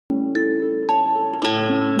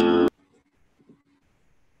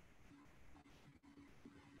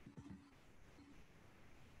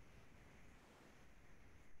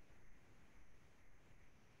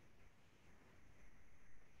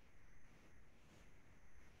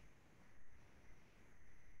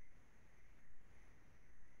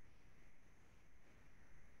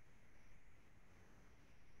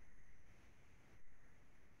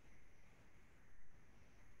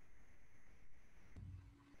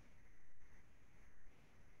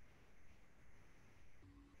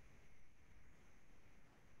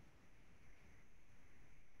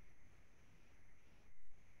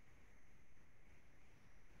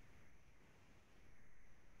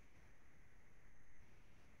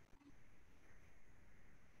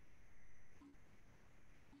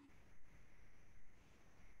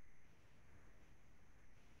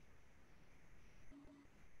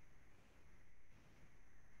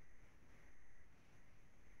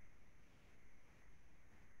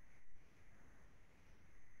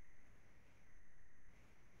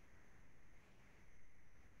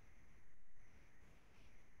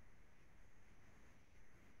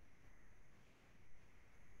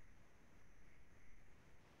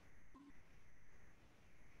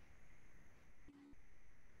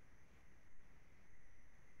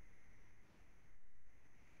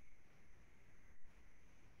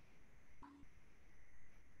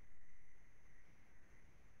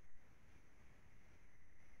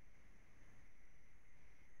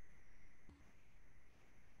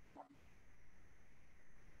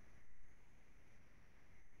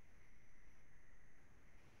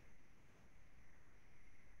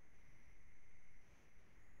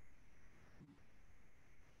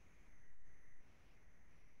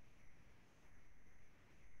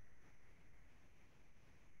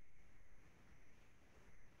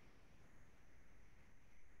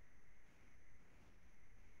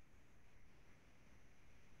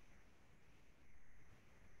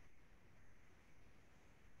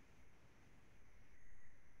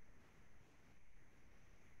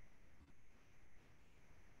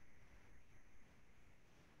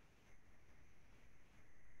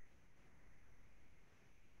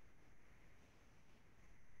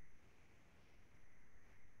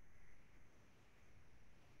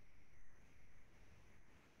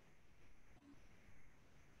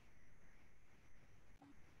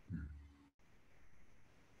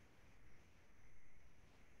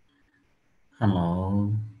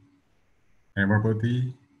Hello,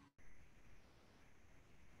 everybody.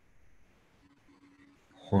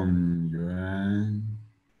 混元、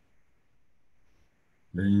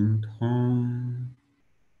灵通、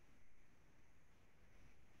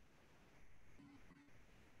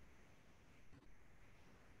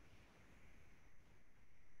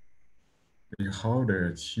美好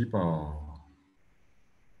的气泡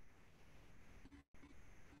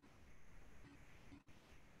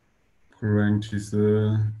practice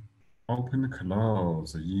open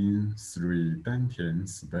close in 3 dantian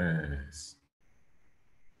space.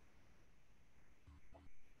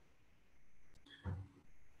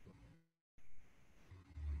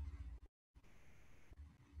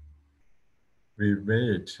 We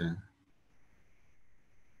wait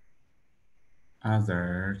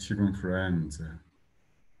other Qigong friends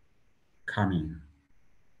coming.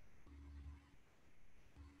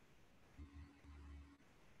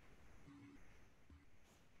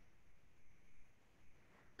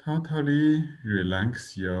 Totally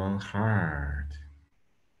relax your heart.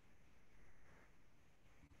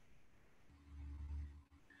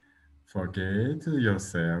 Forget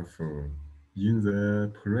yourself in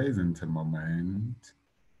the present moment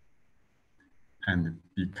and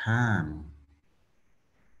become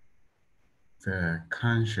the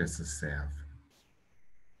conscious self.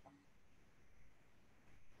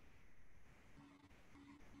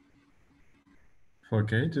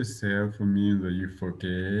 Forget self means you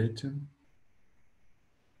forget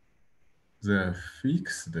the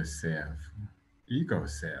fixed self, ego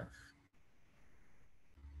self.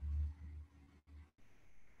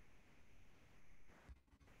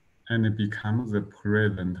 And become the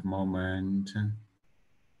present moment,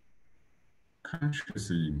 conscious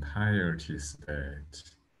entirety state.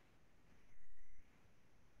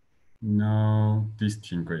 No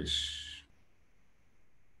distinguish.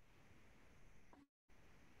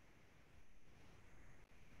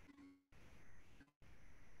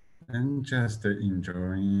 And just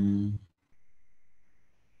enjoy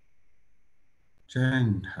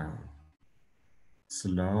gentle,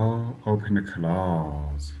 slow open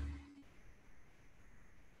close.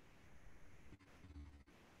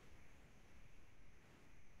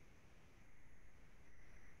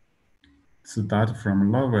 Start from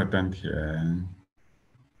lower dantian.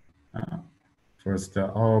 First,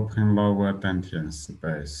 open lower dantian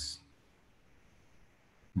space.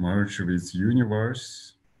 Merge with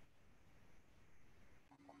universe.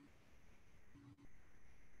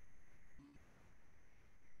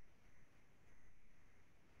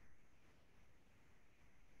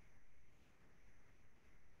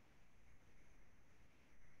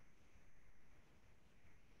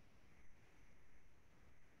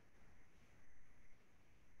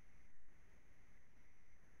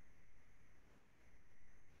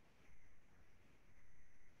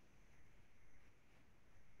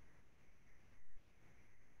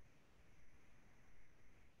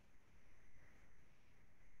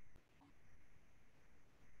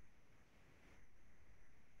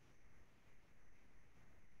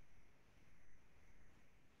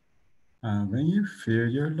 When you feel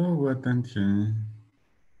your lower dantian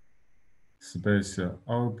space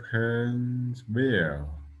opens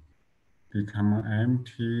well, become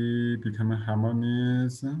empty, become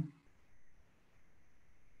harmonious,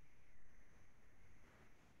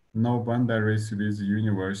 no boundaries with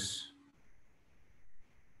universe.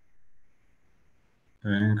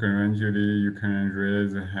 Then gradually you can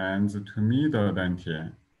raise hands to middle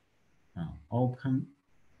dantian, open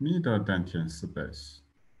middle dantian space.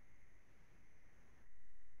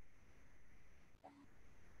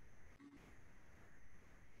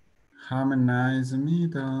 Harmonize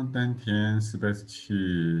middle dantian space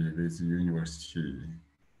qi with universe qi.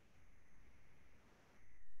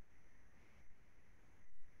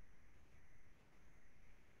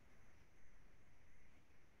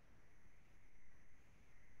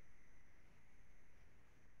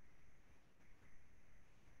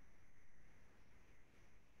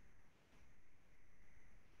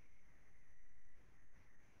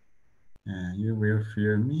 And you will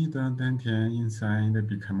feel middle dantian inside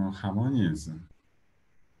become harmonious.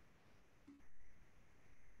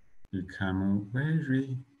 Become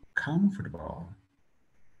very comfortable.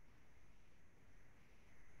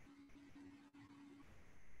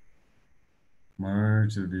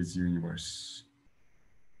 Merge with universe.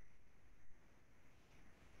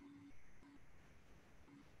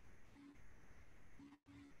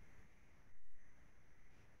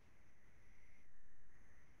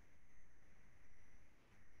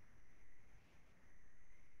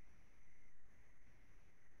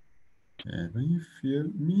 And when you feel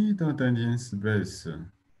middle dantian space,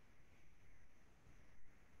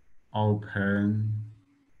 open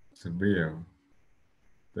the wheel.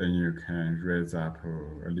 Then you can raise up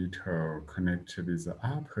a little, connect with the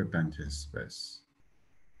upper dantian space.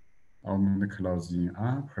 Open and close in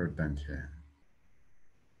upper dantian.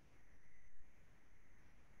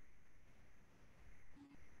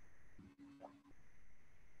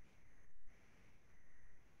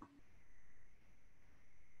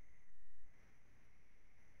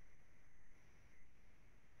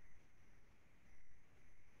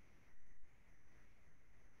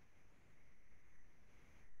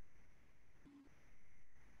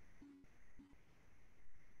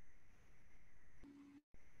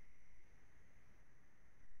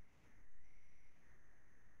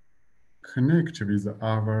 Connect with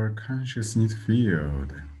our consciousness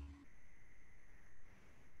field.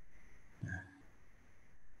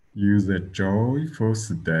 Use a joyful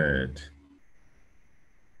state.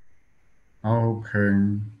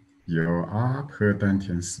 Open your upper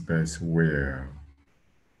dantian space well.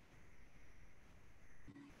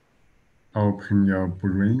 Open your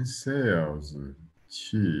brain cells,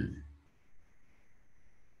 qi.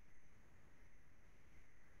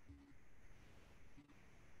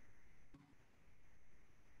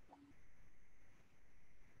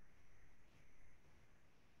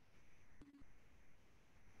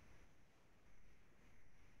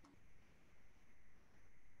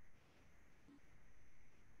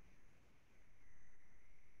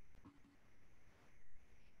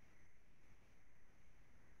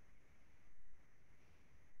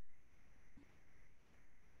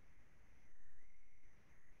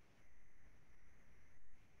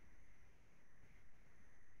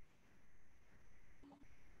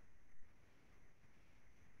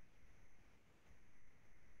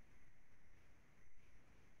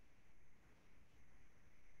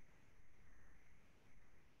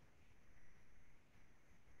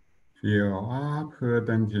 Feel upper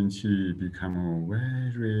dantian qi become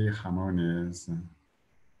very harmonious.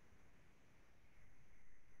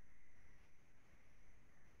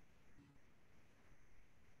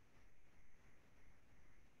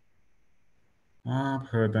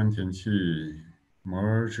 Upper dantian qi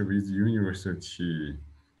merge with universal qi,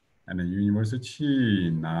 and universal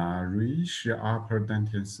qi now reach upper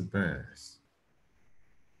dantian space.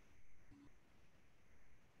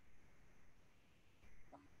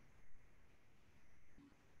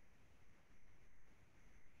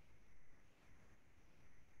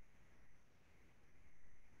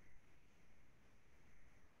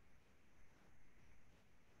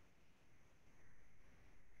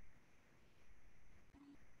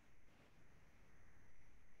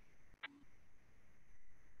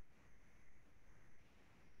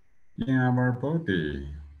 In our body,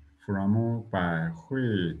 from Bai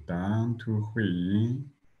Hui down to Hui Yin,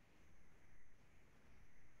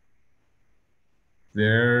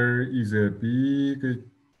 there is a big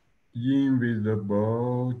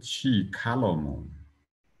invisible qi column.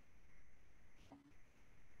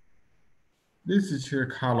 This qi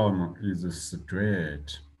column is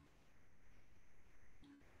straight.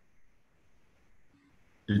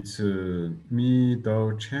 It's a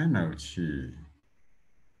middle channel qi.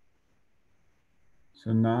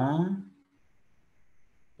 So now,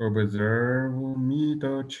 observe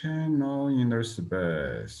middle channel inner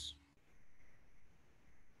space.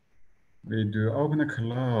 We do open and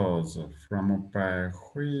close from Bai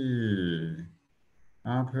Hui,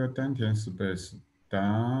 upper dantian space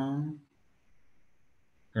down,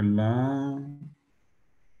 along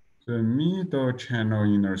the middle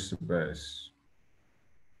channel inner space.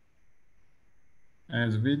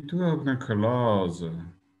 As we do open and close,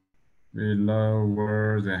 we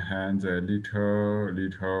lower the hands a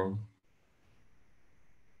little.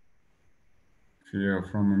 Feel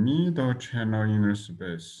from middle channel inner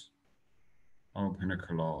space, open and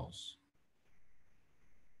close.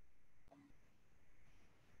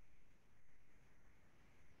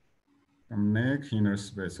 From neck inner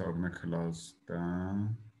space, open and close,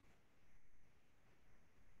 down.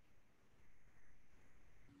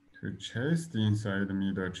 To chest inside the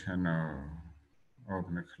middle channel,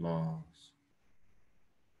 open and close.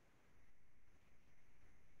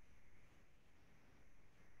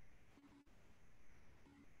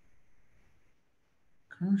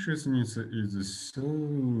 Consciousness is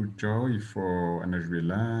so joyful and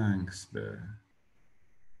relaxed.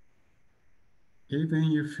 Even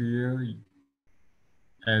you feel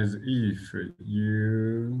as if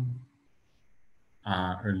you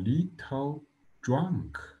are a little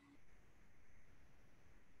drunk.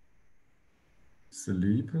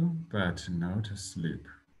 Sleep, but not sleep.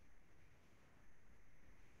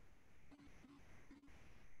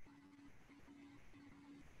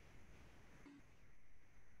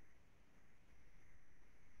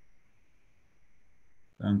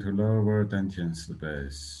 down to lower dantian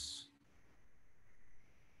space.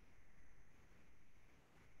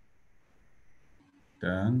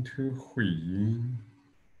 Down to 会阴。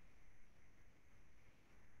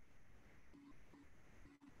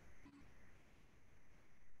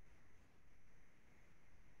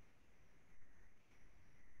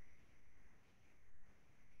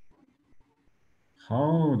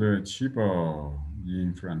Hold the chi ball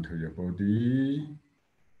in front of your body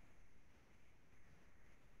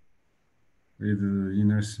with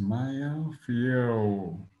inner smile.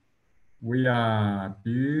 Feel we are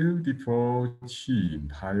beautiful chi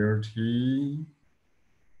entirety.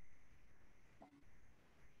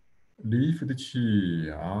 Lift the chi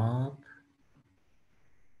up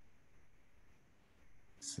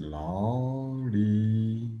slowly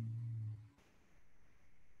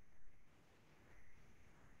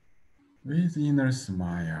with inner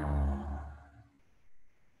smile.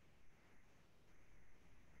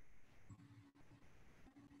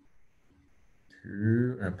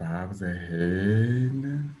 To above the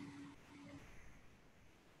head.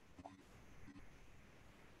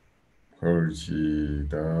 Pull chi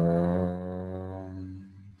down.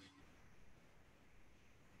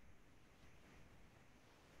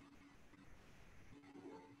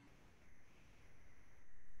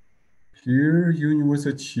 Pure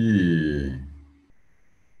universal chi.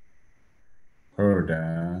 Pull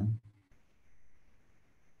down.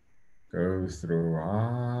 Go through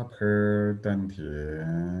upper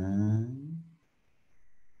dantian.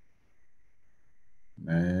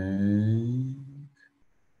 Make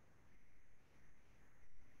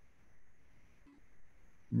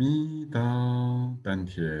middle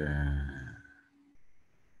dantian.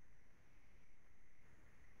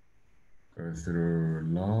 Go through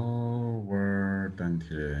lower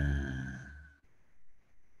dantian.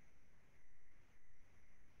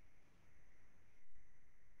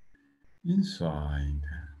 Inside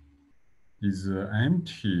is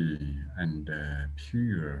empty and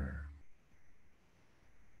pure.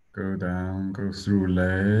 Go down, go through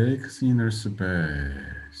legs, inner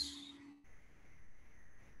space.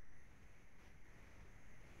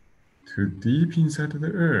 To deep inside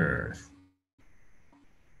the earth.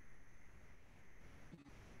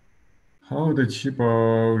 Hold the chi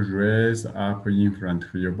ball raise up in front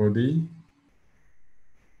of your body.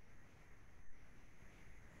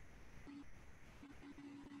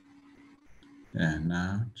 And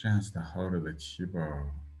now just hold the chi ball.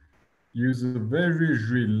 Use a very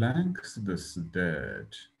relaxed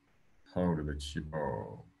state. Hold the chi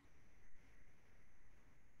ball.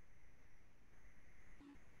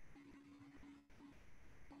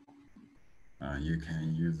 You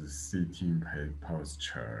can use a sitting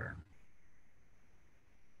posture.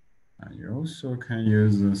 You also can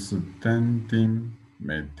use a standing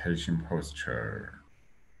meditation posture.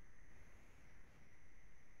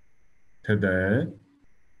 Today,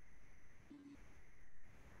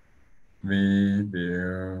 we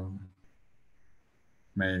will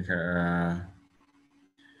make a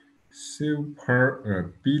super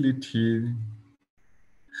ability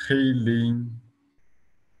healing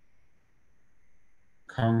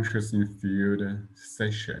conscious infused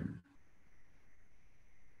session.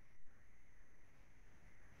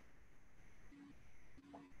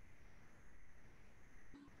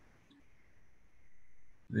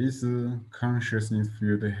 This conscious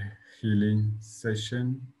infused healing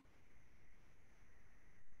session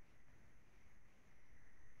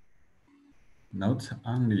not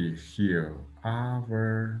only heal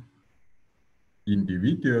our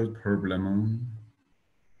individual problem,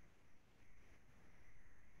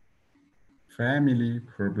 family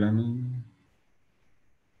problem,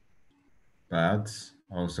 but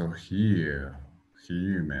also heal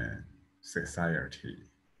human society.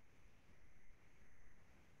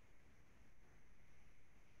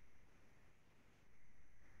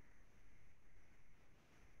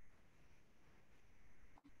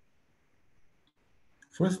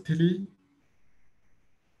 Firstly,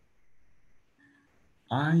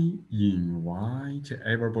 I invite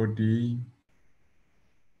everybody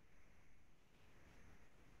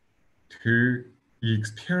to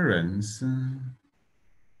experience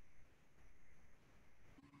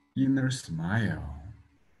inner smile.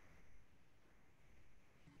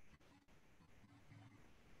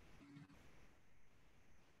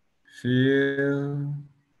 Feel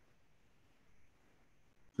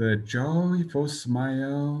the joyful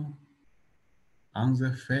smile on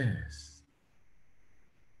the face.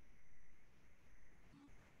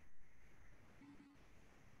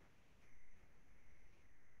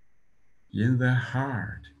 In the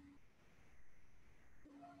heart.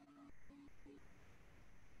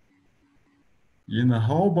 in the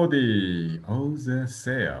whole body, all the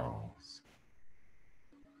cells.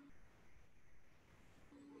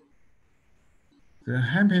 The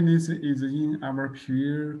happiness is in our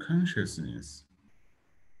pure consciousness.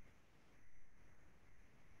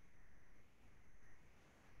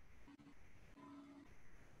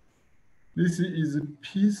 This is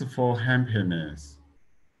peaceful happiness.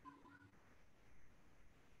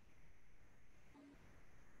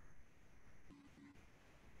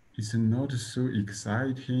 It's not so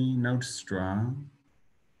exciting, not strong,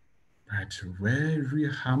 but very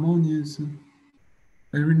harmonious,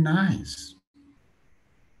 very nice.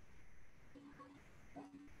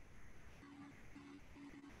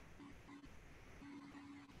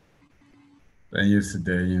 When you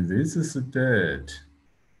stay in this state,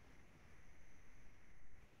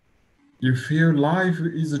 you feel life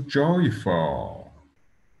is joyful.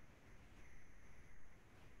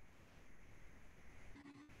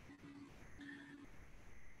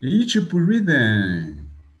 Each breathing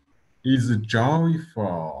is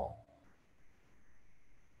joyful.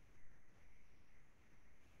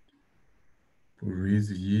 Breathe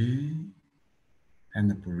in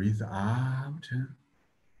and breathe out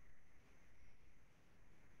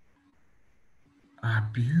are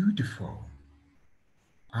beautiful,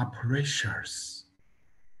 are precious.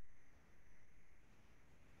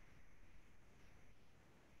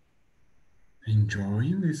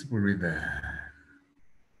 Enjoying this breathing.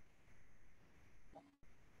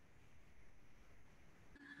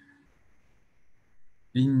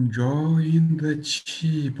 Enjoying the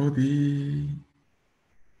chi body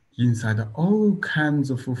inside all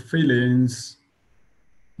kinds of feelings,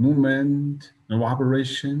 movement,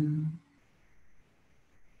 vibration.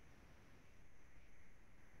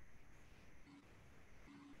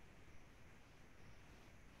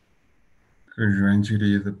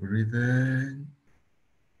 Gradually the breathing,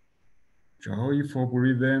 joyful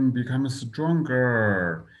breathing becomes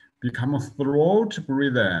stronger, becomes throat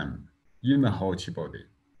breathing in the whole chi body.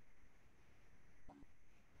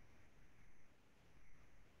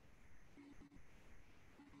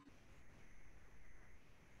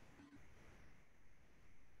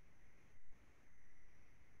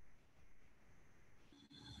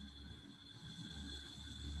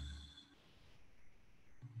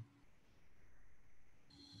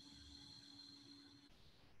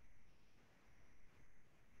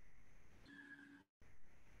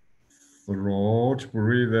 Throat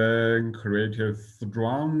breathing creates a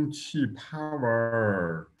strong chi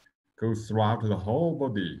power, goes throughout the whole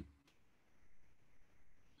body.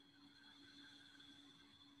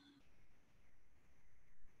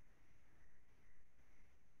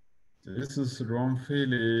 This strong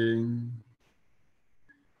feeling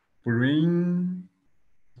bring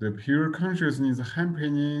the pure consciousness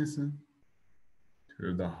happiness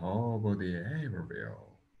to the whole body everywhere.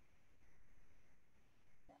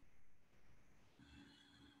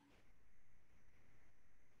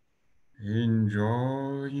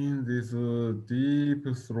 Enjoying this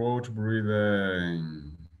deep throat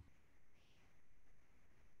breathing.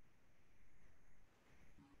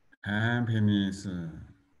 Happiness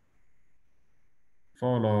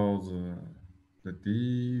follows the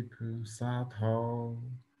deep, subtle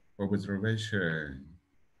observation.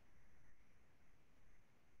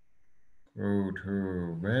 Go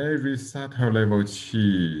to very subtle level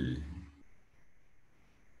chi.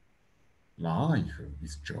 Life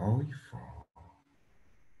is joyful.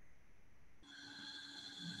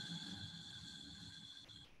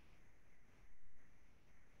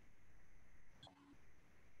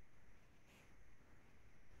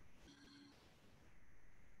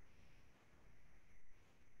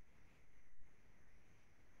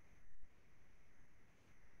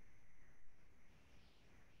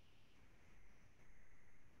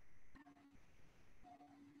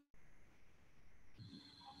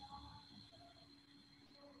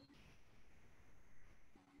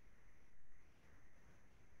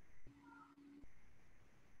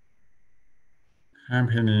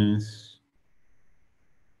 Happiness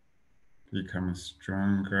becomes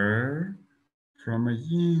stronger from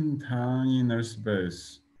internal inner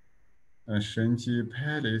space, a Shenji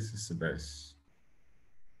Palace space.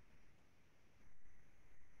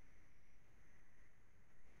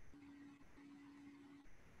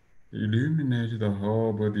 Illuminate the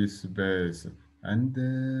whole body space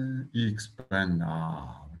and expand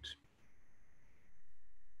out.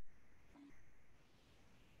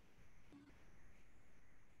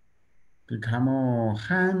 Become a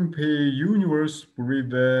happy universe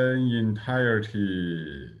breathing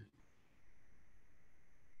entirety.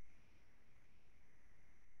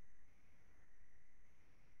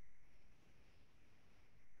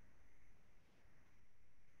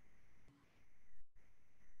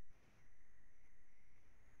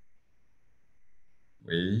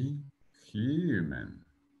 We human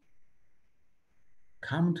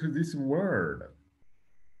come to this world,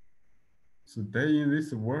 stay in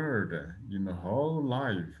this world in the whole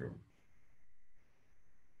life.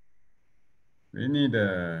 We need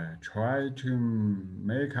to try to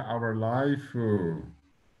make our life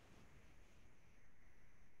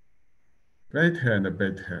better and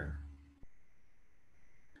better,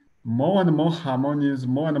 more and more harmonious,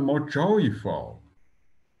 more and more joyful,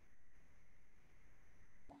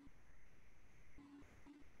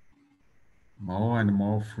 more and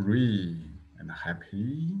more free and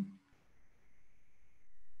happy.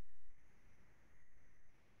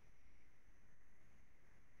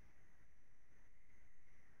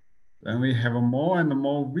 Then we have more and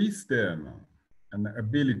more wisdom and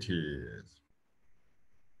abilities.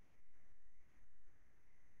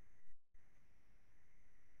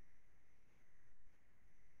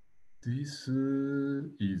 This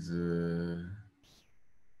is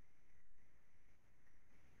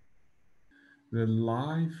the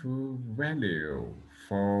life value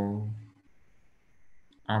for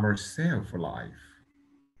our self life.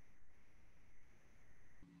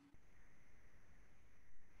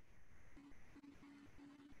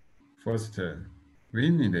 First, we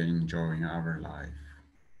need to enjoy our life.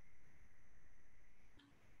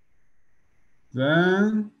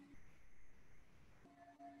 Then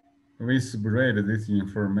we spread this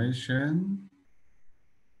information,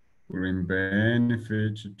 bring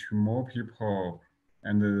benefit to more people,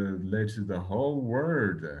 and let the whole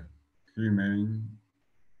world, human,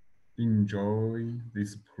 enjoy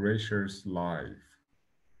this precious life.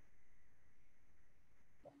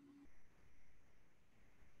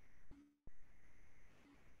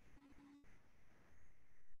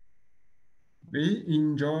 We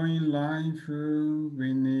enjoy life,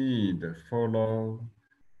 we need to follow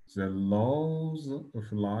the laws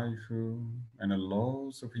of life and the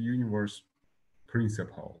laws of universe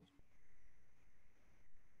principle.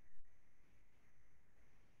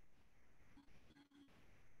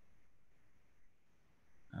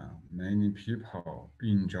 Many people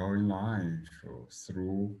enjoy life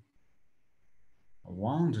through,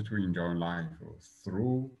 want to enjoy life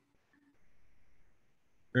through,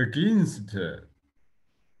 against the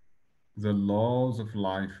laws of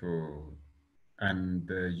life and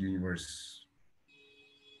the universe.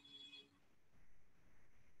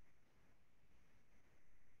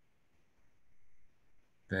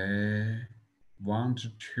 They want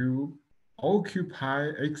to occupy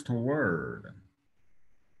external world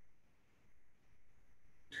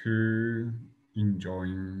to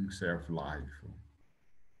enjoying self-life.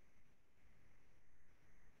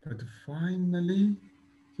 But finally,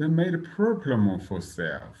 they made a problem for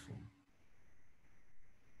self.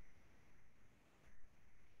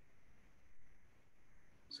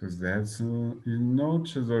 So that is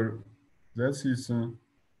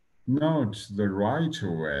not the right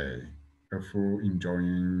way of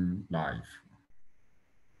enjoying life.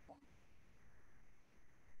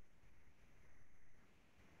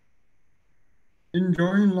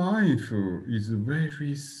 Enjoying life is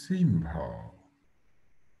very simple.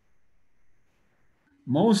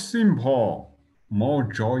 More simple, more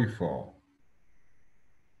joyful.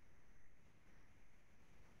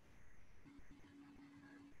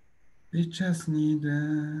 We just need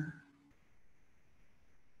to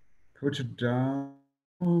put down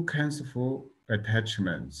all kinds of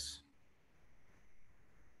attachments.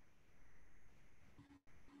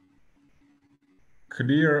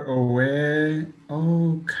 Clear away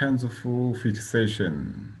all kinds of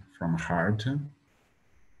fixation from heart.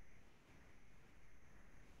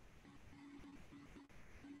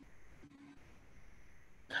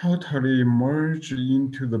 Totally merge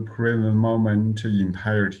into the present moment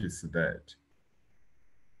entirety state.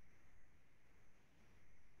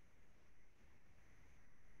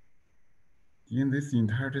 In this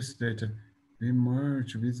entirety state, we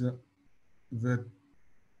merge with the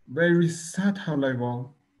very subtle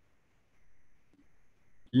level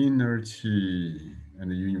inner chi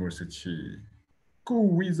and universal chi. Go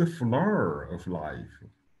with the flow of life.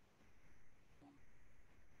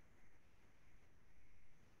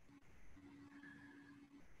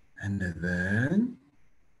 And then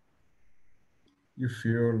you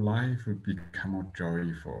feel life become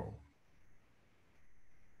joyful,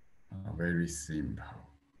 very simple.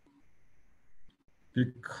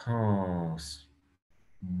 Because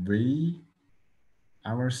we,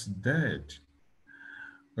 our state,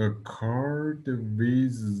 accord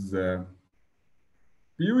with the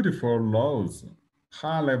beautiful laws,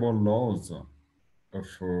 high-level laws of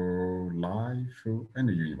life and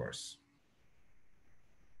the universe.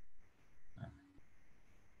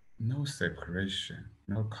 no separation,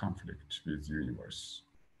 no conflict with universe.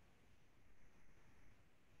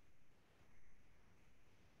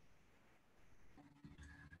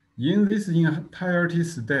 In this entirety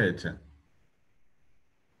state,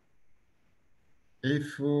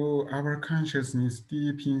 if our consciousness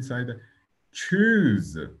deep inside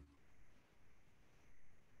choose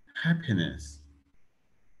happiness,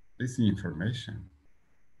 this information,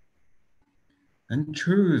 and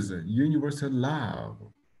choose universal love,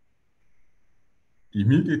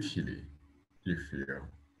 immediately you feel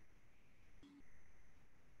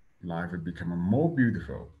life will become more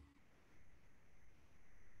beautiful.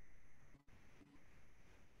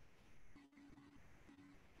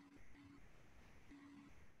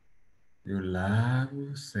 You love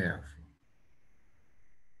self.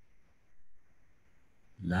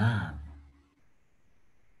 Love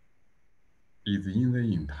is in the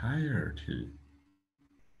entirety.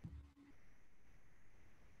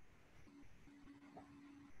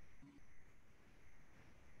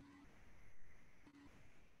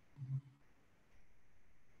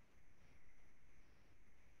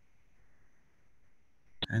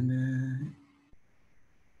 And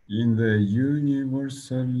in the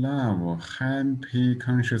universal love, happy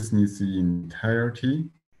consciousness entirety,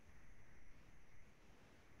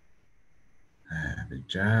 we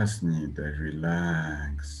just need to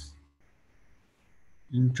relax,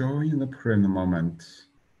 enjoying the present moment.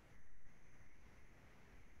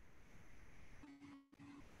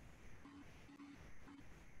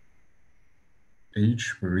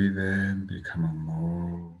 Each breathing become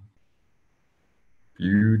more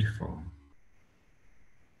beautiful.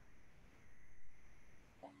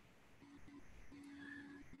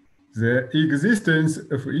 The existence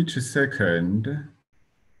of each second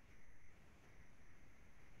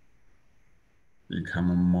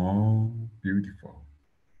become more beautiful.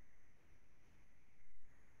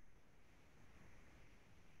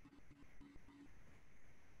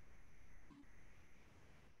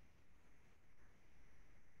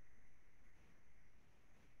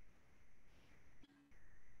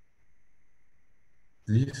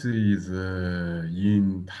 This is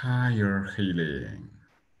entire healing.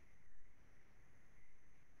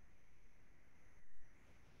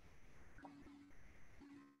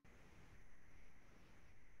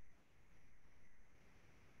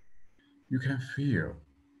 You can feel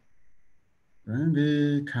when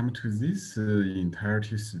we come to this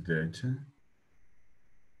entirety state,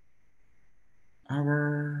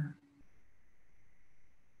 our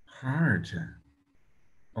heart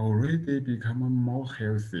already become more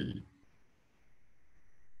healthy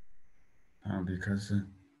because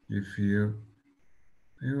you feel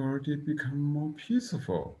you already become more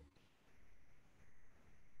peaceful,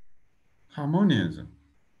 harmonious.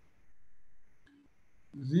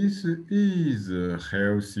 This is a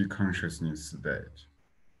healthy consciousness state.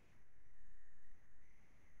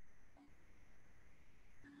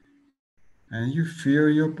 And you feel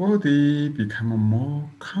your body become more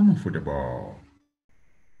comfortable.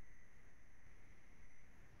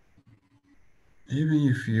 Even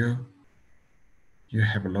you feel you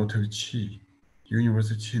have a lot of qi,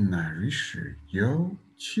 universal qi nourish your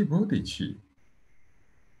qi body qi.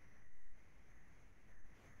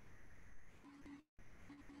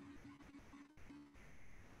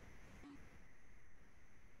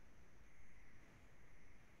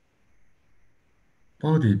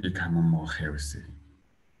 Body become more healthy.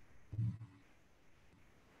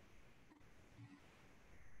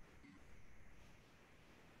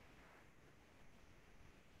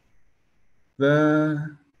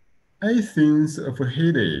 The essence of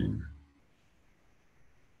healing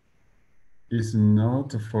is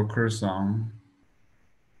not focus on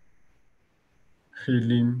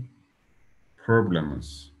healing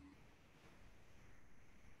problems.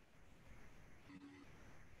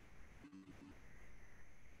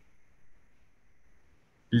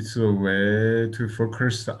 It's a way to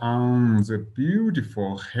focus on the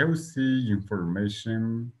beautiful, healthy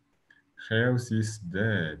information, healthy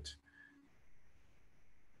state.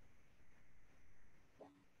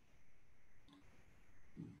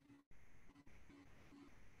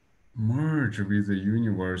 Merge with the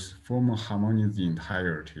universe, form a harmonious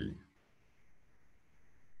entirety.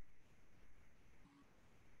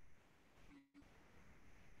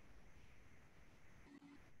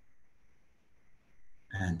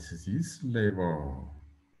 And this level,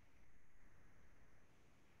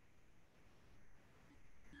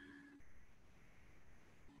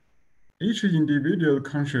 each individual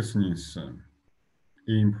consciousness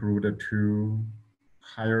improved to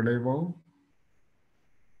higher level.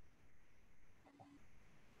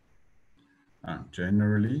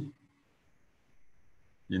 Generally,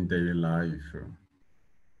 in daily life.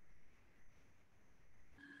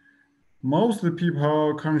 Most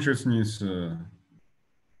people consciousness, the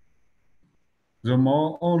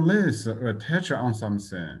more or less attach on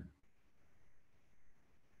something,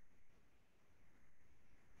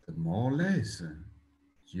 the more or less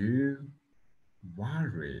you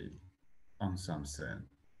worry on something.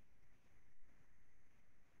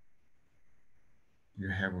 You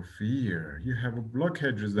have fear, you have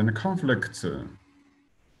blockages and conflicts.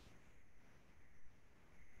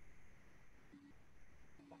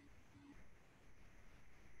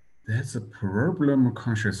 That's a problem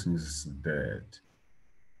consciousness state.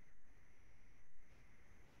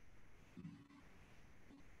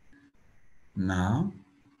 Now,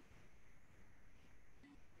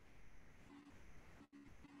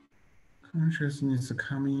 consciousness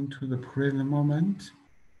coming into the present moment.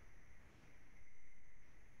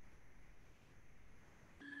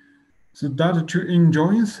 Start to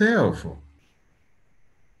enjoy self.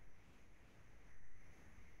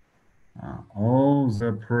 All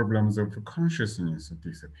the problems of consciousness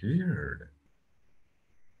disappeared.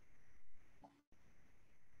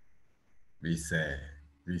 We say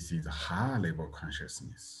this is high level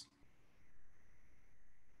consciousness.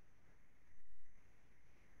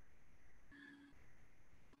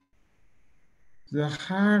 The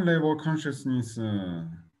high level consciousness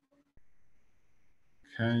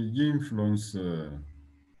can influence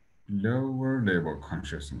lower level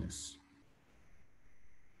consciousness,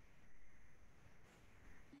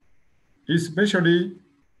 especially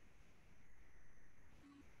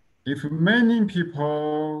if many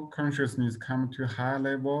people consciousness come to high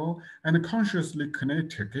level and consciously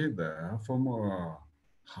connect together from a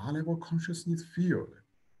high level consciousness field.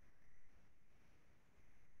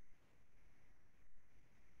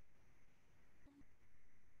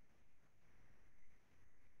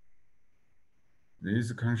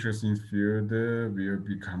 This consciousness field will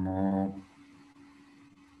become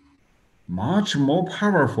much more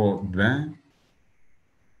powerful than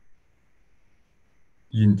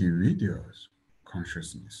individuals'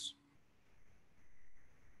 consciousness.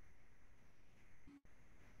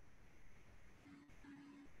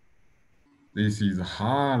 This is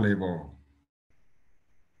high level,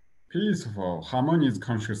 peaceful, harmonious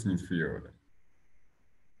consciousness field.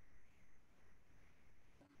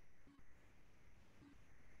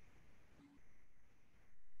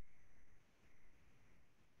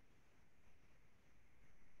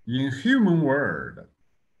 In human world,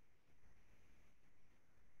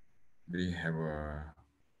 we have a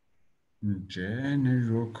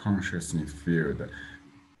general consciousness field,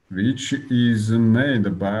 which is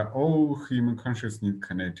made by all human consciousness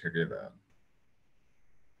connected together.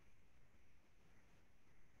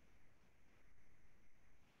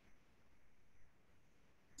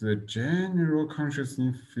 The general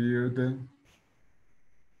consciousness field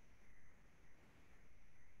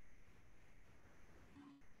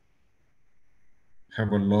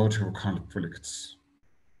have a lot of conflicts.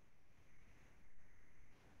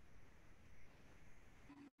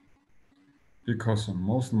 Because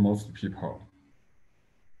most people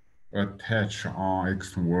attach on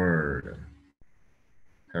external world,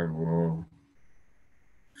 have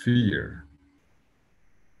fear,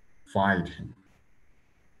 fighting.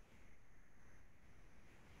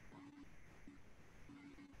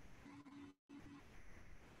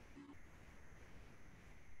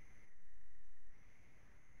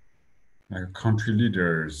 Like country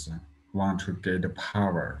leaders want to get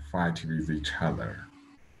power, fight with each other.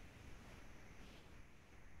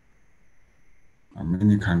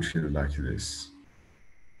 Many countries like this.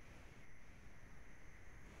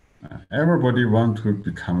 Everybody want to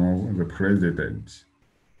become the president,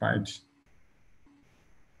 fight,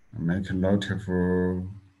 make a lot of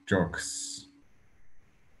jokes,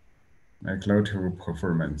 make a lot of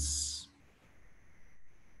performance,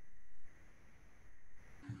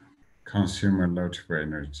 consume a lot of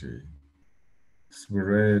energy,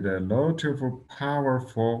 spread a lot of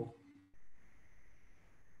powerful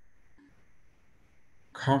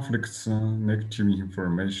conflicts, negative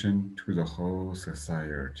information to the whole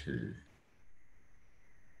society.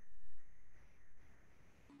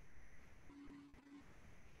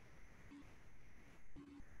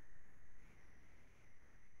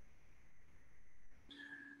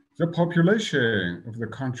 The population of the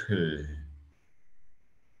country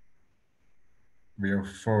will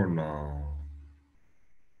follow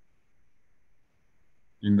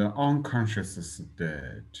in the unconscious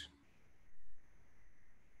state,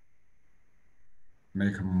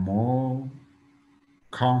 make more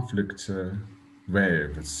conflict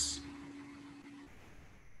waves.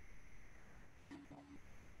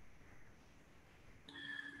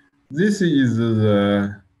 This is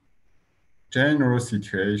the general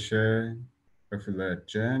situation of the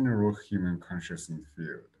general human consciousness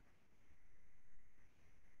field.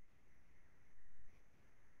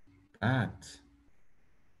 But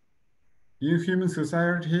in human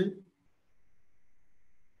society,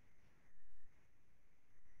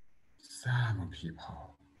 some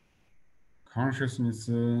people consciousness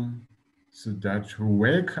start to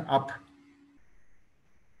wake up.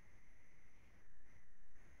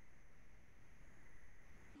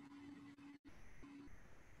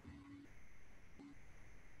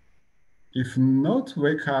 If not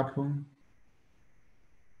wake up,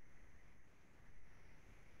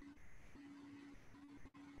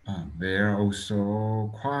 there are also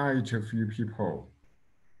quite a few people,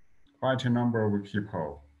 quite a number of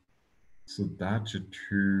people start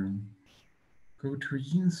to go to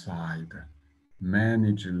inside,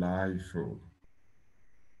 manage life,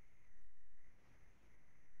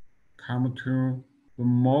 come to the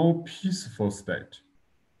more peaceful state.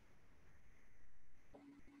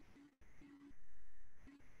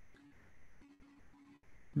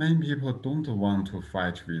 Many people don't want to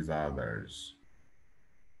fight with others,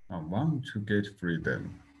 want to get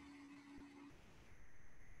freedom.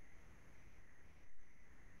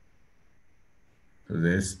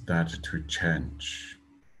 They start to change.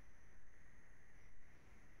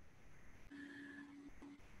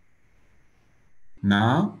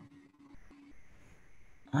 Now,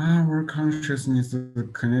 our consciousness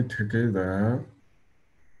connect together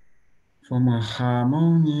from a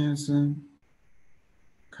harmonious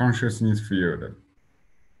consciousness field.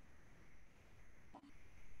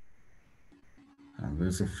 And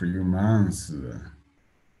these few months,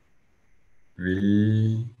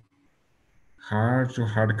 we heart to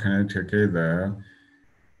heart connect together,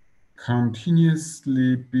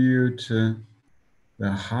 continuously build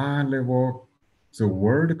the high level, the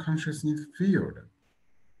world consciousness field.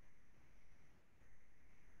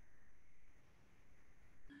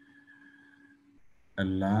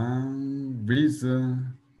 Along with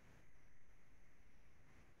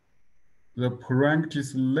the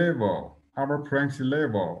practice level, our practice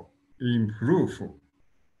level improve,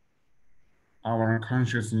 our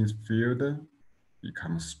consciousness field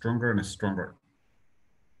becomes stronger and stronger.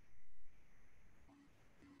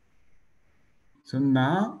 So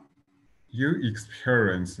now you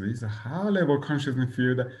experience this high level consciousness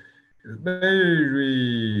field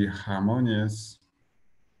very harmonious,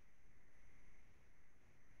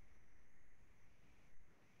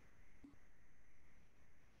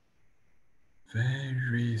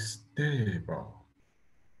 very stable.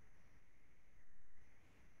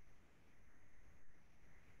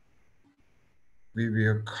 We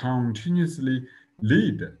will continuously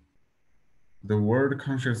lead the world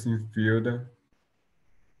consciousness field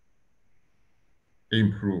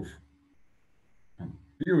improve and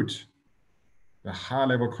build the high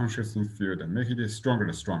level consciousness field and make it stronger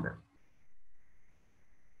and stronger.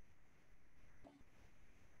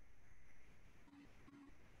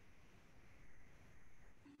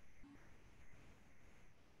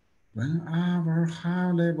 When our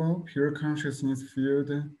high level pure consciousness field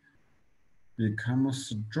becomes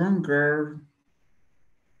stronger,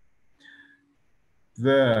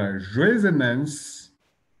 the resonance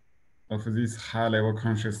of this high level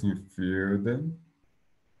consciousness field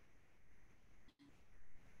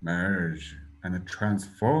merge and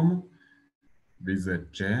transform with the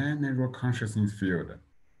general consciousness field.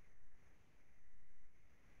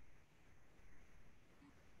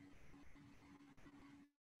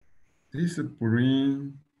 This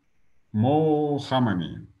brings more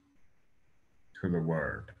harmony to the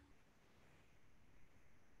world.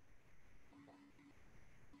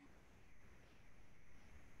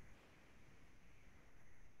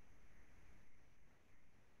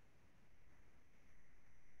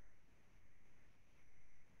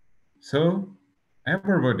 So,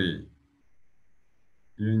 everybody,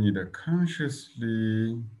 you need to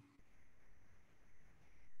consciously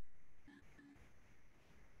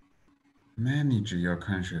manage your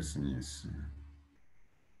consciousness.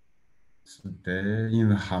 Stay in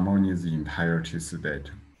the harmonious entirety state.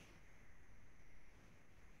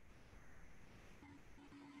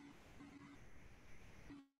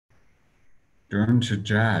 Don't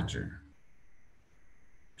judge.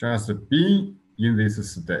 Just be in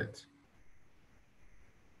this state.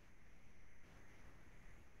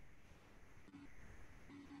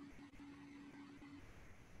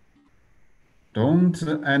 Don't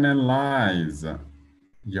analyze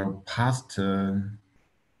your past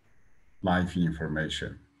life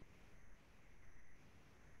information.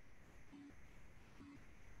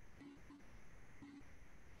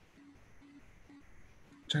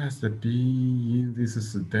 Just be in this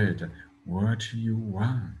state what you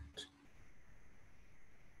want.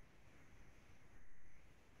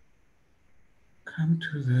 Come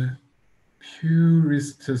to the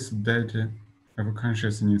purest state of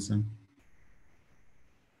consciousness.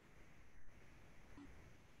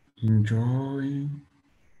 Enjoy.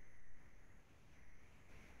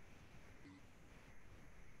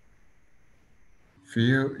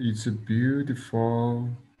 Feel it's beautiful.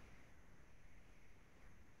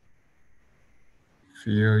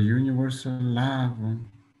 Feel universal love.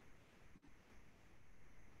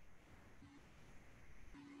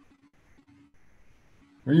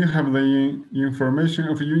 When you have the information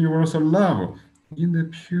of universal love in the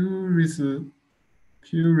purest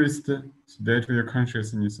state of your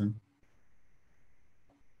consciousness,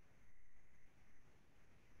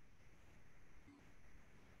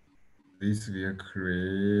 this will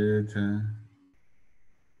create a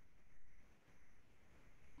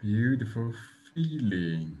beautiful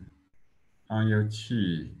feeling on your chi,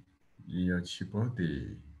 in your chi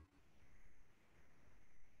body,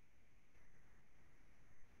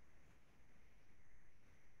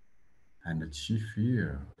 and the chi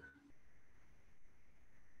field.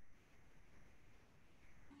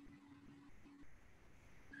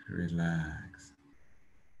 Relax.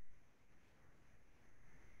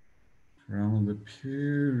 From the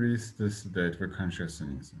purest state of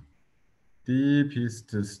consciousness, deepest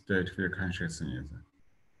state of your consciousness,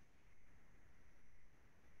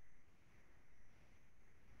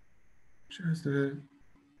 just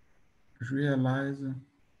realize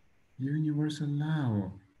universal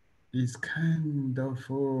love is kind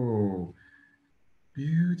of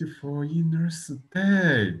beautiful inner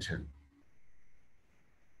state.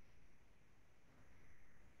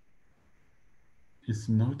 It's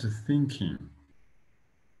not thinking,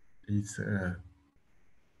 it's a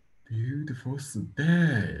beautiful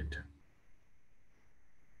state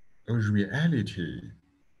of reality.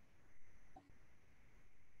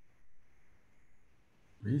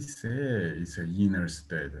 We say it's an inner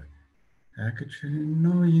state. Actually,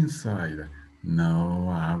 no inside, no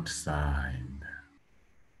outside.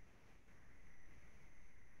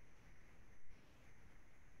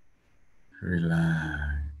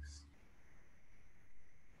 Relax.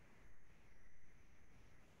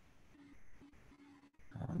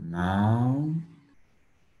 Now,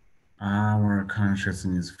 our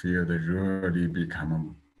consciousness field really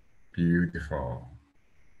become beautiful.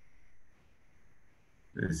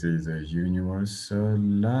 This is a universal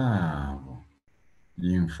love,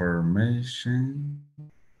 information,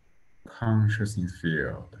 consciousness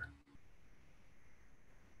field.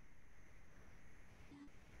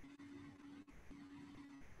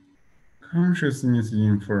 Consciousness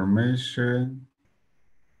information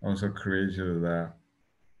also created the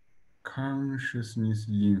consciousness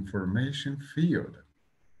information field.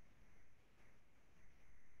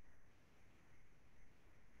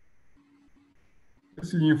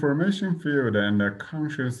 This information field and the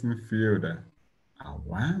consciousness field are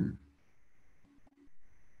one.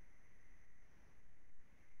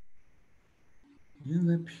 In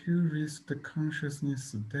the purest consciousness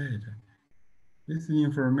state, this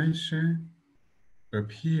information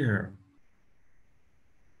appear.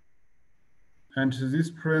 And to this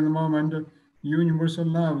present moment, universal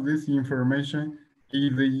love, this information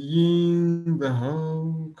is in the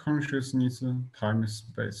whole consciousness time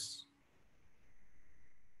space.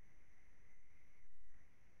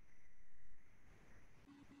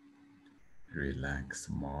 Relax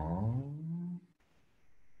more.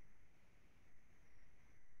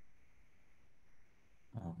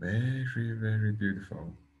 Oh, very, very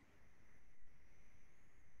beautiful.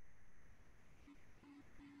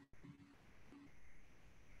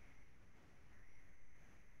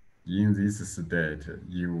 In this state,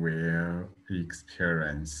 you will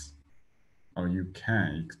experience, or you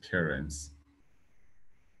can experience,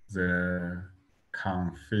 the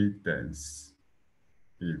confidence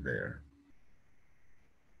is there.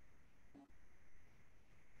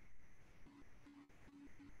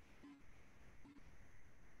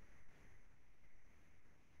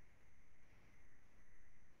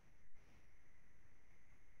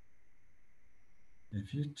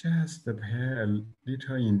 If you just pay a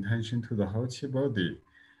little intention to the whole chi body,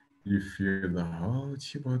 you feel the whole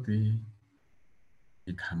chi body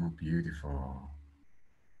become beautiful.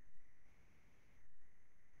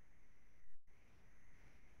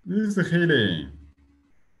 This is healing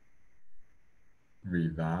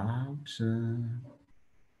without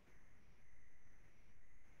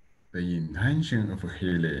the intention of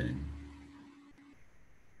healing.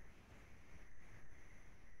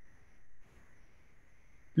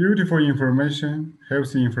 Beautiful information,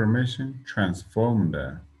 healthy information transformed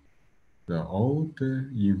the old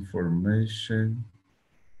information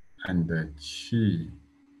and the chi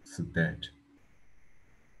state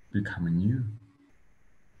become new.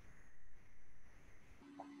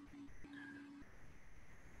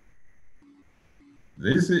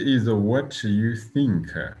 This is what you think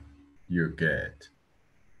you get.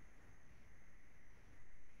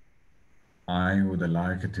 I would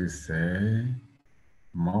like to say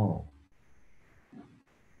more.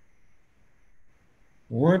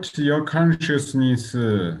 What your consciousness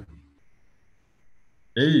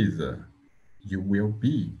is, you will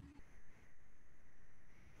be.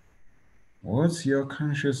 What your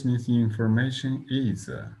consciousness information is,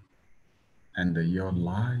 and your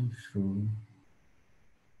life will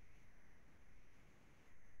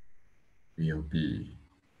be.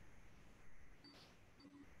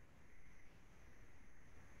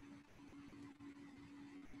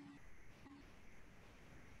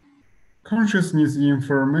 Consciousness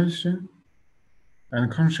information and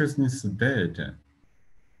consciousness state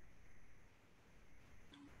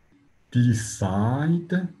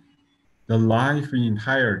decide the life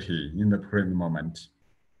entirety in the present moment.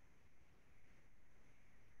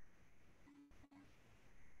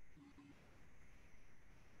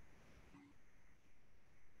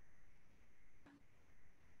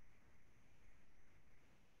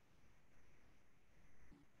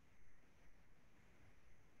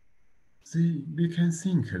 See, we can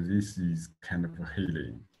think this is kind of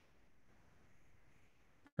healing.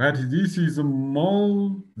 But this is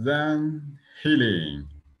more than healing.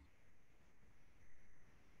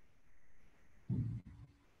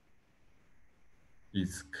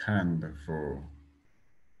 It's kind of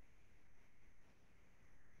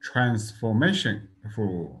transformation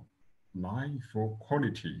for life for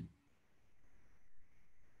quality.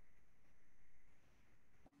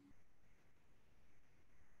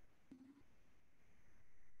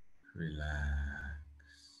 Relax.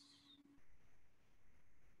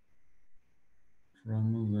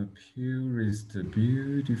 From the purest,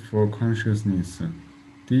 beautiful consciousness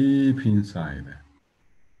deep inside.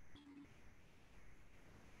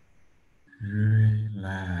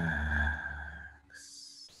 Relax.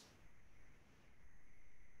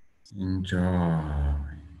 Enjoy.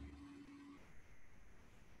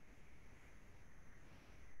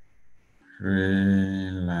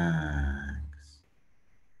 Relax.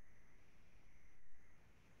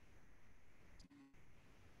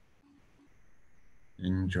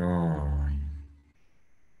 Enjoy.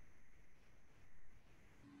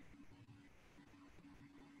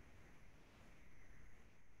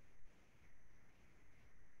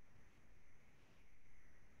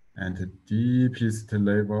 At the deepest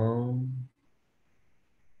level,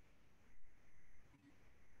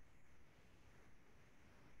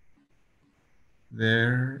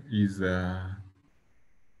 there is a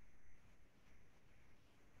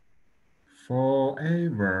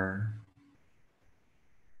forever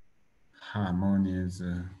harmonious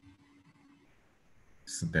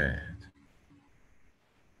state.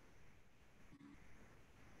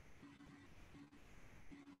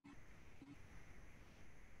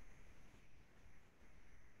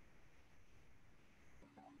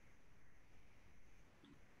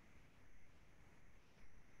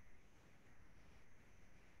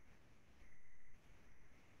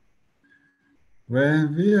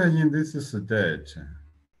 When we are in this state,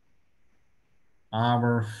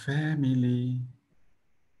 our family,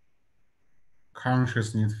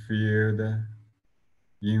 consciousness field,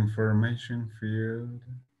 information field,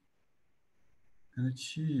 and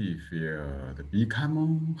chi field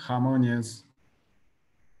become harmonious.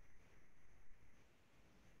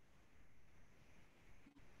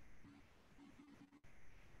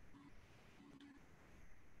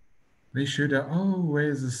 We should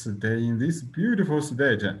always stay in this beautiful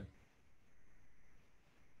state.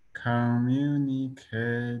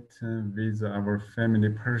 Communicate with our family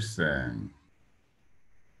person.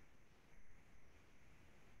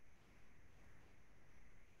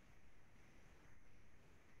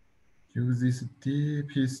 Use this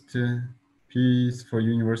deepest, peaceful,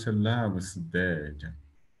 universal love state.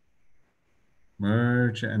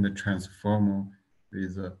 Merge and transform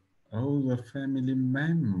with all the family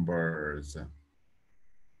members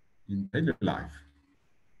in daily life.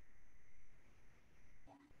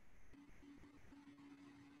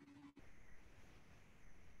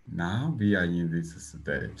 Now we are in this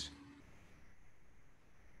stage.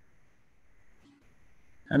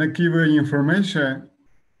 And give information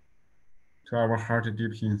to our heart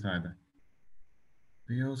deep inside.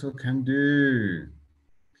 We also can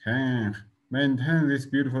maintain this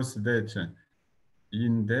beautiful state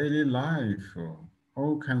In daily life,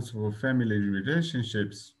 all kinds of family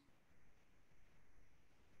relationships,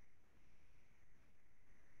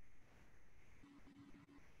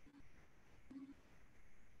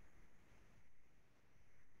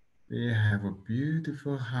 they have a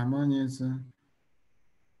beautiful, harmonious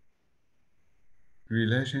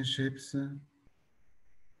relationships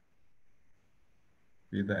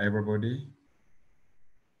with everybody.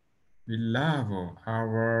 We love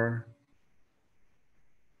our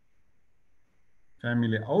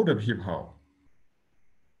family, older people,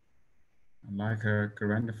 like a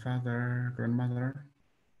grandfather, grandmother,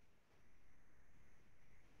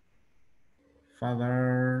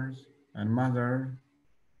 father, and mother.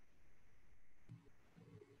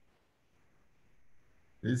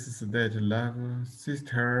 This is that love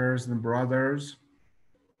sisters and brothers,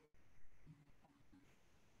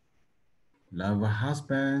 love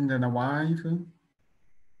husband and wife,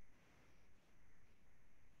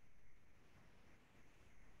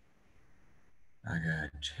 like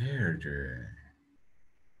children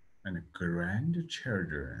and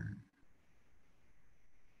grandchildren.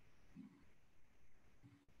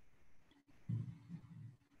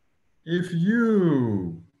 If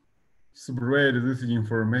you spread this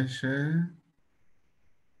information,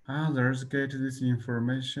 others get this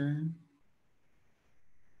information,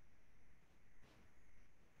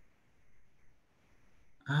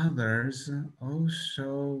 others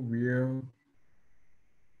also will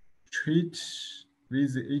treat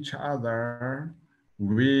with each other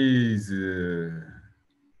with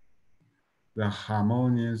the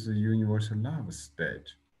harmonious universal love state.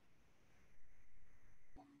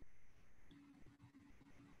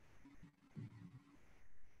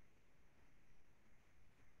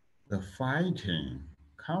 The fighting,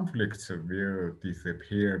 conflicts will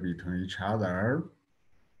disappear between each other.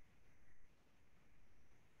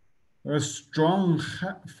 A strong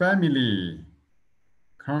family,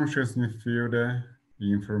 consciousness field,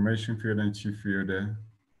 information field, and chi field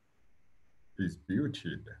is built.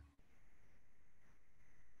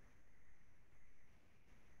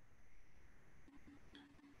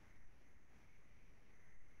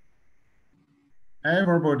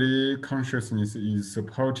 Everybody consciousness is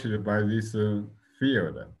supported by this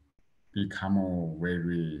field, become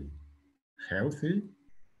very healthy.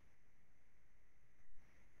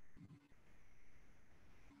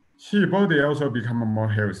 Chi body also become more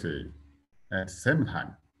healthy at the same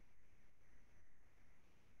time.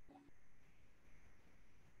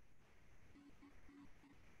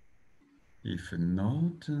 If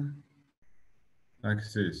not like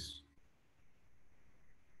this,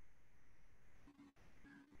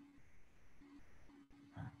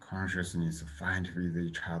 consciousness fight with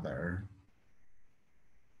each other.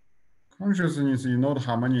 Consciousness is not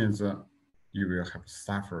harmonious, you will have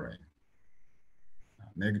suffering,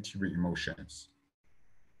 negative emotions.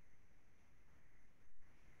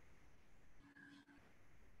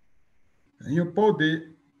 And your body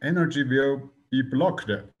energy will be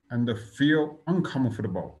blocked and feel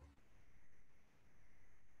uncomfortable.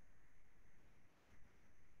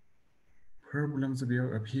 Problems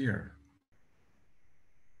will appear.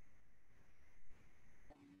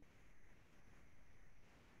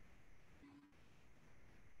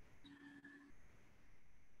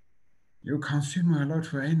 You consume a lot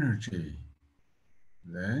of energy.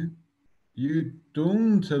 Then you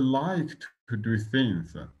don't like to do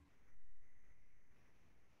things.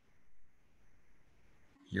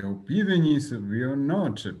 Your business will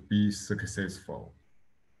not be successful.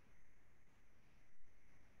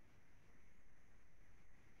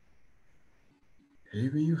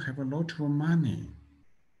 Even you have a lot of money,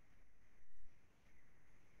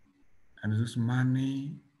 and this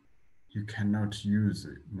money you cannot use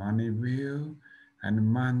it. Money will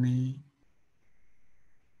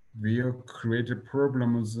create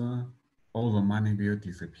problems. All the money will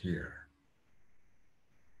disappear.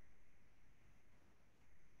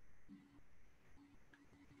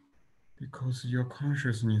 Because your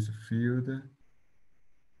consciousness field,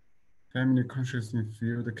 family consciousness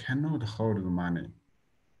field cannot hold the money.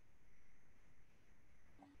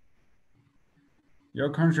 Your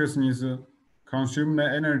consciousness consume the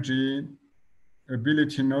energy,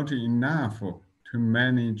 ability not enough to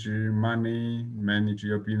manage money, manage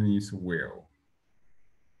your business well.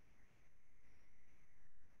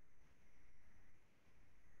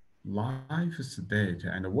 Life state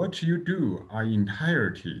and what you do are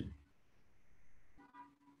entirety.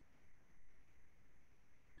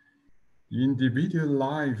 Individual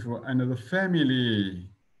life and the family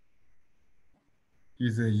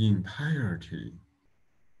is an entirety.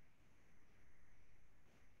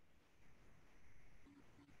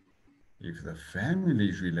 If the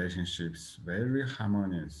family relationship is very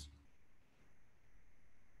harmonious,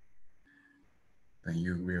 then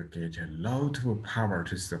you will get a lot of power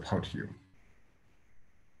to support you.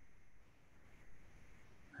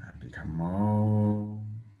 Become more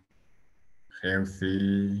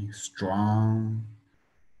healthy, strong,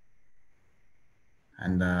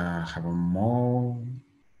 and have a more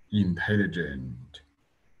intelligent.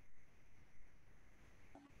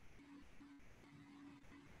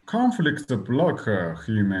 Conflicts block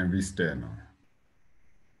human wisdom.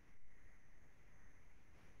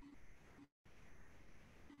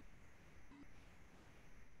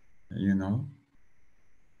 You know,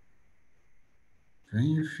 when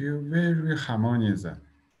you feel very harmonious,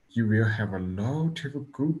 you will have a lot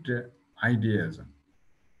of good ideas.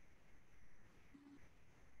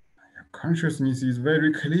 Your consciousness is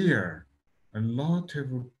very clear. A lot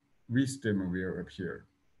of wisdom will appear.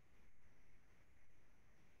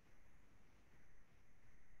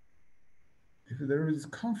 If there is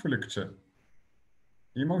conflict,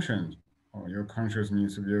 emotions, or your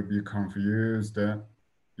consciousness will be confused,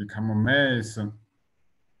 become a mess, and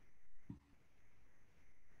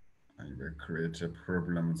will create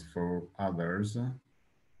problems for others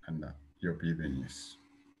and your business.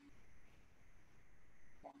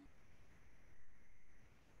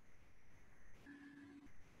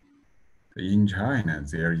 In China,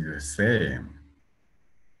 there is the same.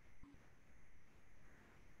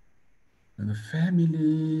 When the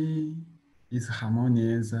family is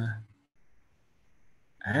harmonious,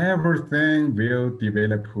 everything will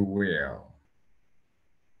develop well.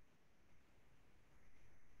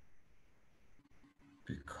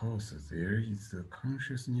 Because there is a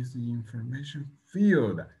consciousness information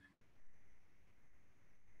field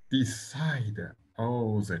decide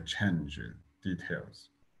all the change details.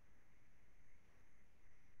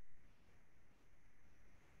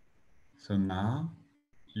 So now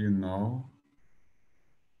you know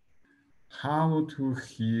how to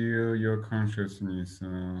heal your consciousness,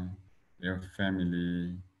 your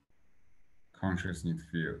family consciousness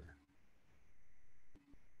field.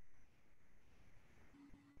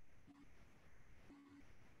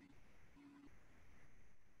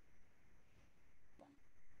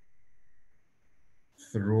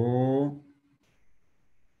 Through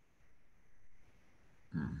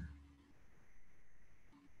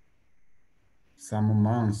some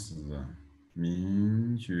months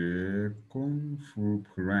明觉功夫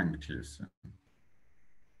practice.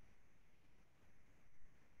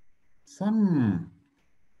 Some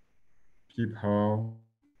people,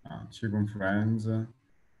 Qigong friends,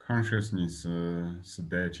 consciousness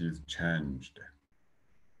state is changed.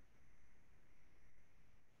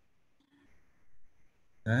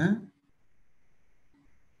 Then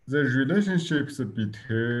the relationships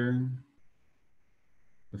between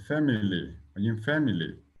the family, in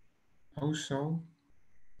family, also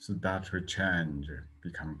start to change,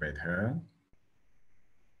 become better.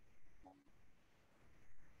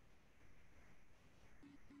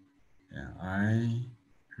 Yeah, I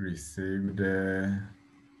received the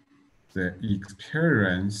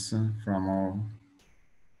experience from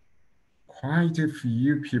quite a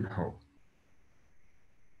few people.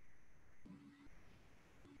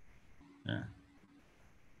 Yeah.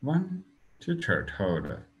 One teacher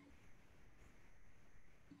told,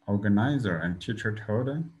 organizer and teacher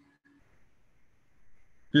told,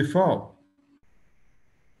 before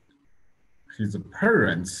his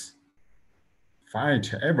parents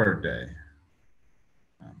fight every day,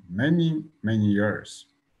 many, many years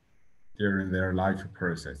during their life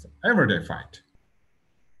process, every day fight.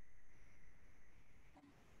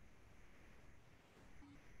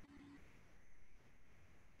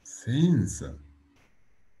 Since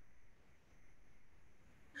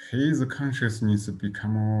his consciousness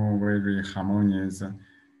become very harmonious,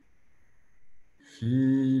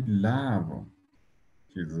 he love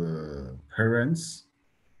his parents.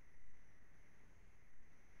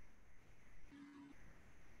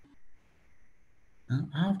 And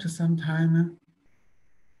after some time,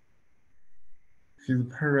 his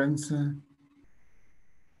parents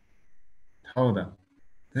told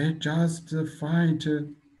they just fight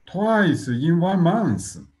twice in 1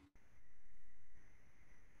 month.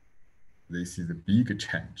 This is a big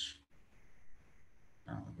change.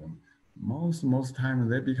 Most time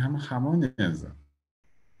they become harmonious.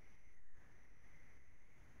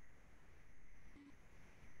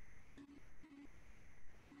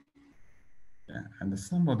 Yeah, and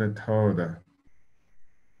somebody told her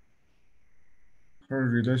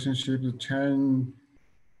relationship changed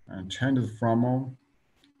from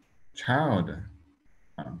child,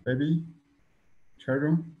 baby,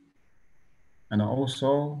 children, and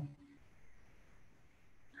also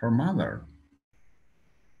her mother.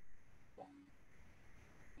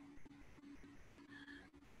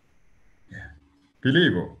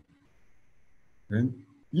 Believe, when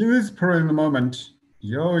in this present moment,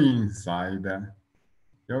 your inside,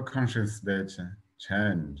 your conscious state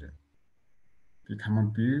change,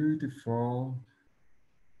 become beautiful.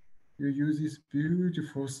 You use this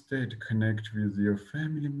beautiful state to connect with your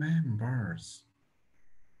family members.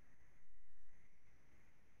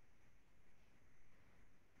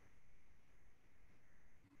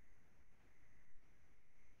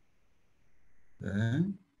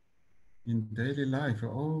 Then, in daily life,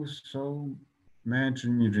 also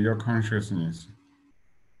imagine your consciousness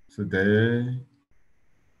today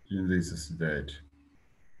in this state.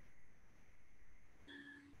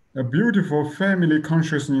 A beautiful family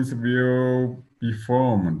consciousness will be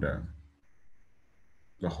formed.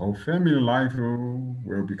 The whole family life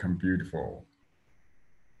will become beautiful.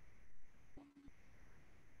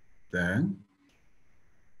 Then,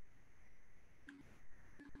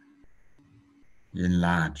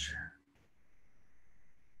 enlarge.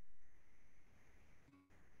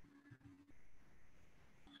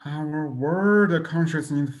 Our world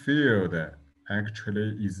consciousness field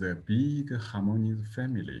actually is a big harmonious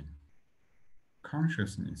family.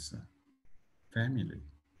 Consciousness family.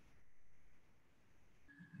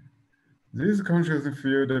 This conscious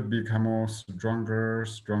field becomes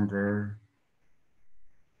stronger.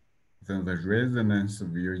 Then the resonance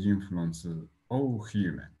will influence all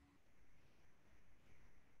human.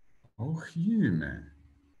 All human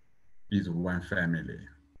is one family.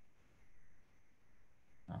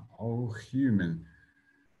 All human.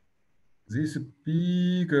 This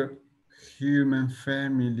big human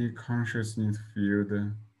family consciousness field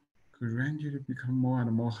gradually become more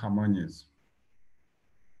and more harmonious.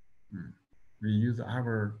 We use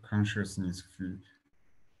our consciousness field,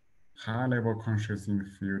 high-level consciousness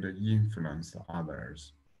field to influence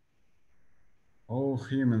others. All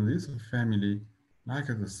human, this family, like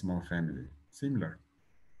the small family, similar.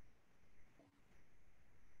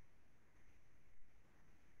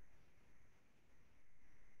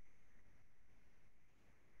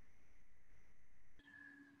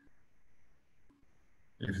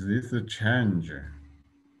 If this change,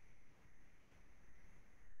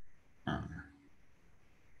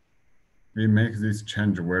 we make this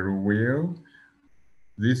change very well,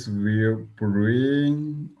 this will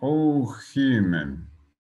bring all human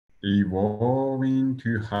evolving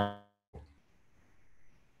to have.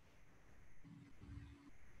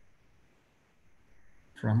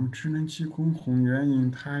 From 智能气功宏源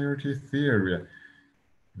entirety theory,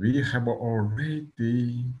 we have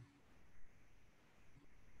already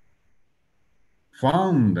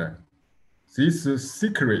found this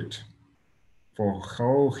secret for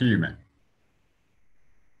whole human.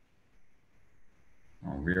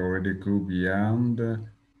 We already go beyond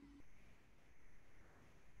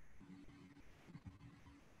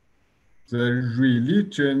the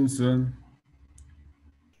religion's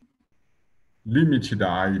limited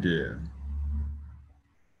idea.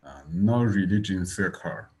 No religion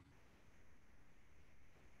circle.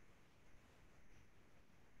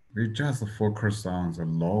 We just focus on the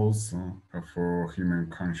laws of human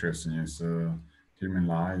consciousness, human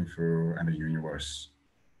life, and the universe.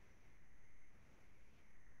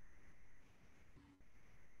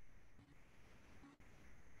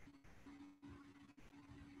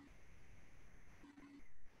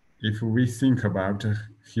 If we think about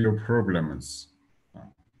heal problems,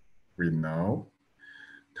 we know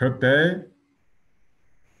today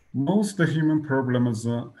most human problems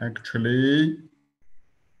actually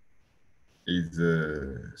is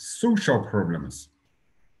social problems.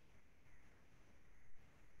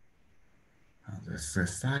 The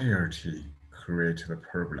society create the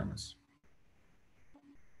problems.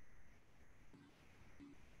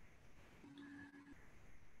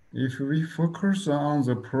 If we focus on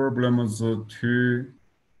the problems to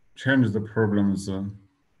change the problems,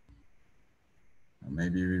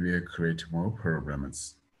 maybe we will create more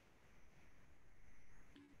problems.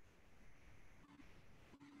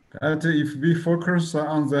 But if we focus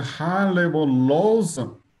on the high-level laws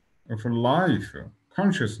of life,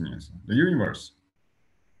 consciousness, the universe,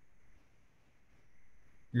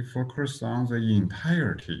 we focus on the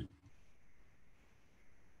entirety,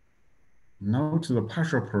 not the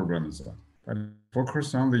partial problems, but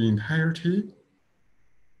focus on the entirety.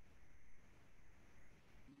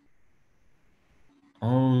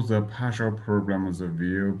 All the partial problems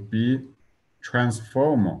will be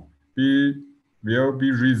transformed, will be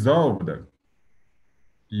resolved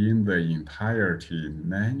in the entirety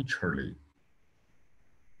naturally.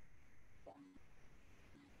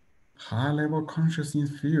 High-level consciousness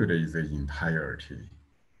field is the entirety.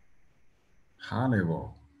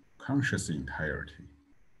 High-level conscious entirety.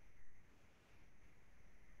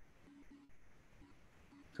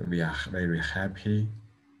 So we are very happy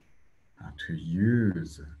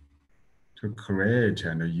to create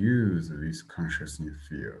and use this consciousness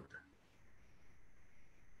field.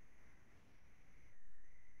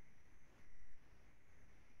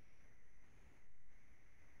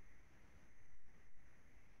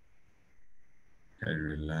 Okay,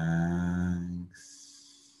 relax.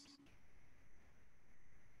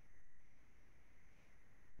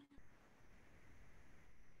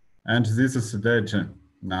 And this state,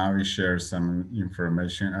 now we share some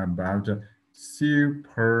information about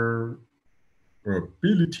superability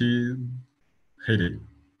hidden.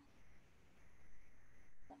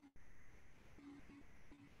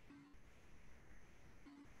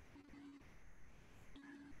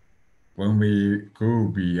 When we go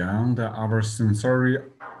beyond our sensory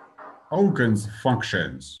organs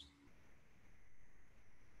functions,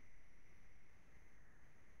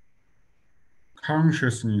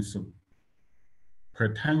 consciousness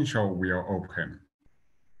potential will open.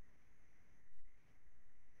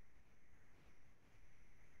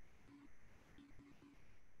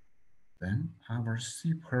 Then our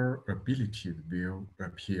super ability will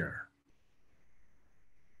appear.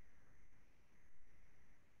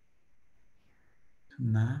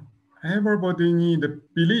 Now, everybody need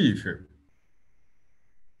belief.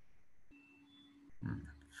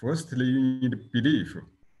 Firstly, you need belief.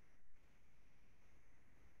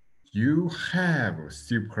 You have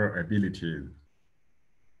super abilities.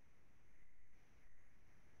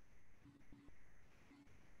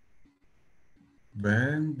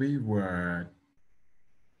 When we were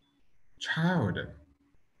child,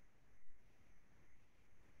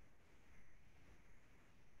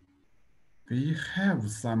 we have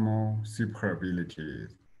some super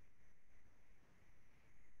abilities.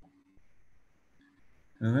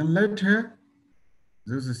 And then later,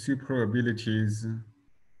 those super abilities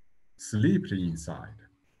sleep inside.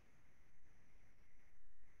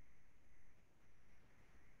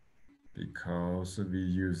 Because we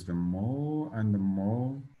used more and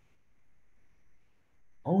more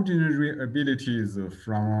ordinary abilities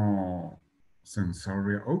from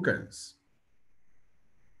sensory organs.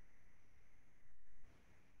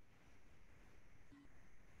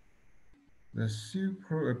 The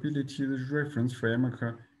super abilities reference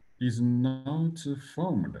framework is not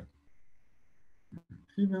formed.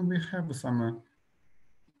 Even we have some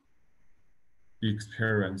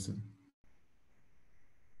experience,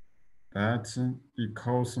 but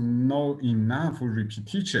because no enough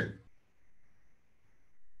repetition,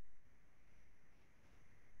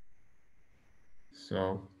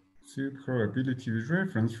 so super ability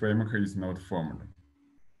reference framework is not formed.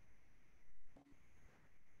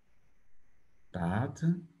 But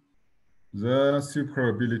the super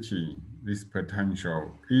ability, this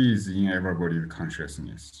potential, is in everybody's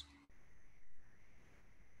consciousness.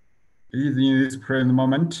 Is in this present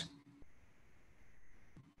moment.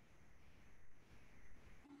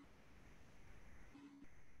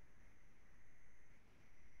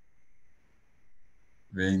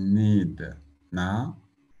 We need now,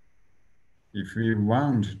 if we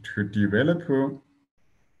want to develop,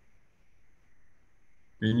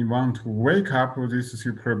 we want to wake up this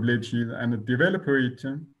super ability and develop it.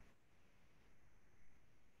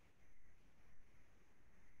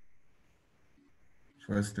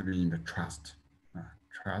 First, we need trust.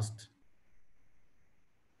 Trust.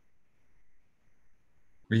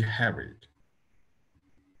 We have it.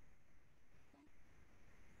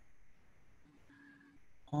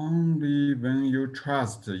 Only when you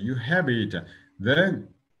trust you have it, then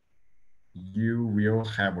you will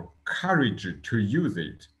have courage to use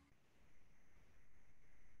it.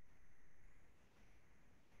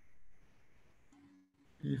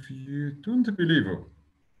 If you don't believe,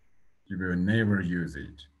 you will never use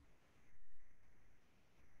it.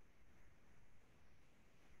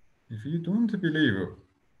 If you don't believe,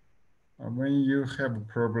 when you have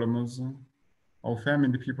problems, or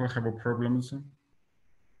family people have problems,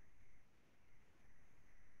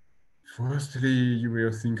 firstly, you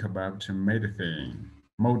will think about medicine,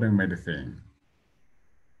 modern medicine.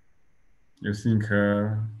 You think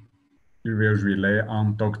you will rely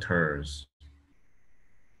on doctors.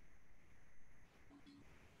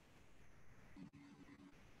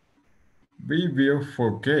 We will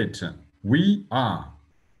forget we are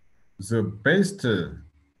the best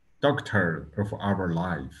doctor of our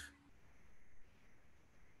life.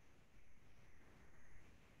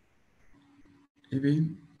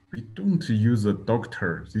 Even we don't use a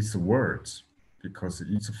doctor, these words. because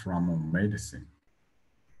it's from medicine.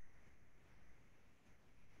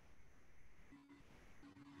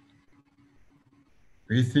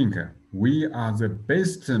 We think we are the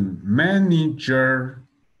best manager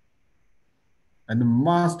and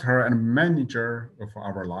master and manager of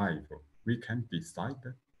our life. We can decide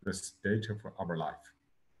the state of our life.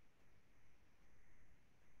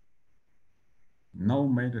 No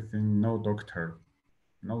medicine, no doctor,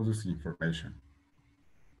 no this information.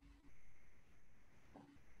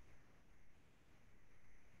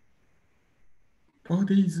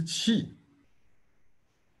 Body is qi.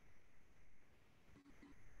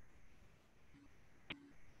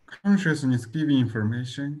 Consciousness giving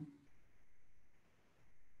information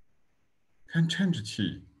can change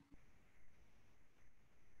qi.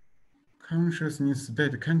 Consciousness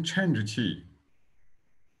state can change qi.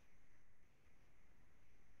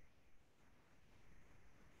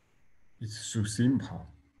 It's so simple.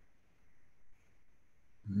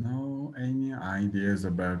 No any ideas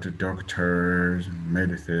about doctors,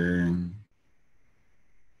 medicine.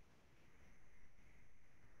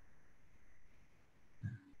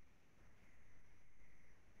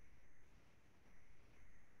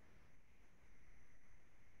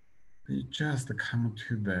 We just come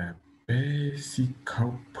to the basic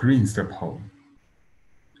principle.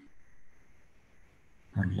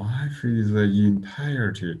 Our life is the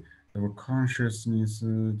entirety of consciousness,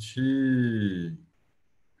 qi,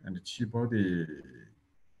 and qi body.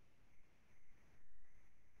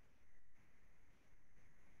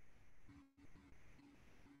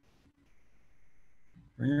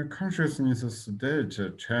 When your consciousness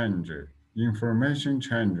state change, information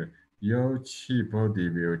change, your qi body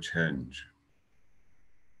will change.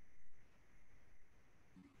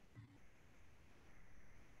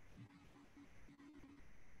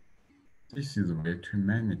 This is a way to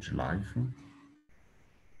manage life.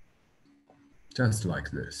 Just like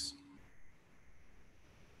this.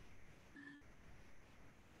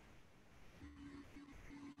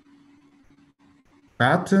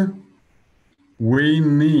 But we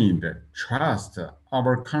need trust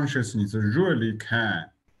our consciousness really can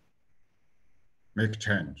make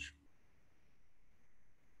change.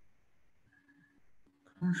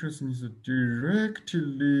 Consciousness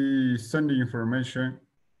directly send information,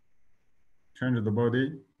 change the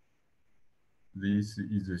body. This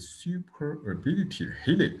is a super ability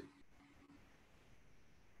healing.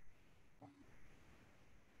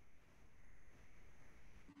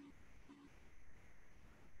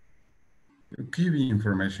 You give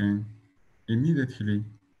information, immediately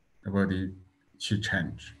the body should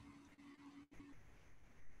change.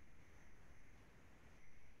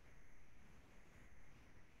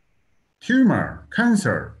 Tumor,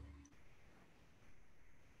 cancer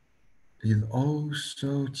is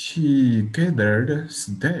also qi gathered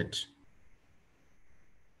state.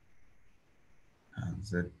 And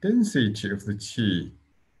the density of the qi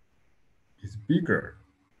is bigger.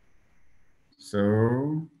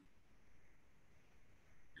 So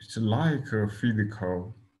it's like a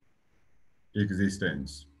physical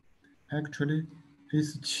existence. Actually,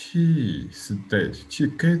 it's qi state,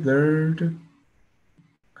 qi gathered,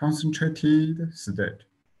 concentrated state.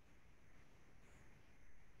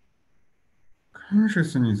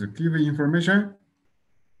 Consciousness gives information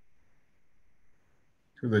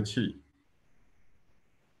to the qi.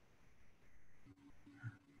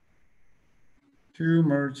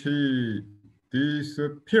 Tumor qi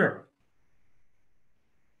disappear.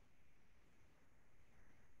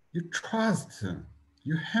 You trust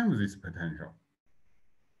you have this potential.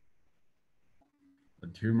 The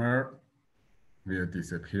tumor will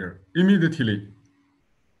disappear immediately.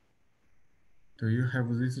 Do you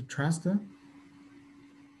have this trust?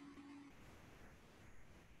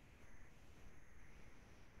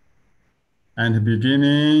 And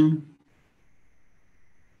beginning,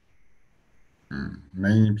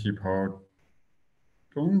 many people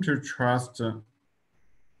don't trust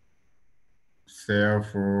self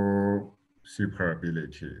super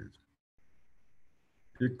abilities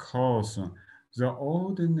because the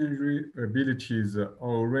ordinary abilities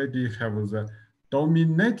already have the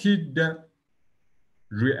dominated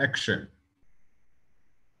reaction.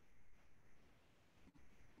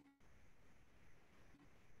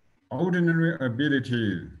 Ordinary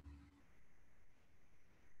abilities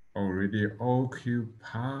already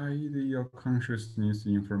occupied your consciousness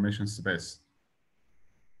information space.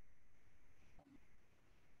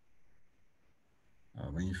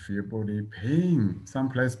 When you feel body pain,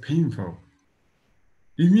 someplace painful,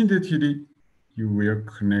 immediately you will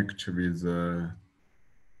connect with the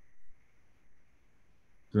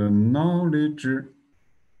knowledge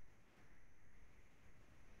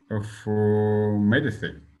of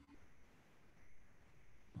medicine.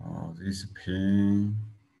 Oh, this pain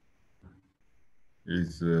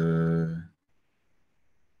is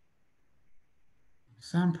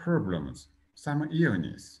some problems, some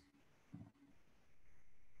illness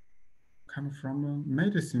come from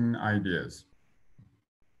medicine ideas.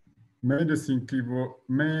 Medicine give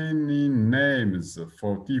many names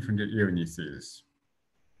for different illnesses.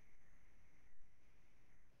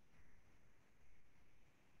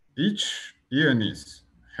 Each illness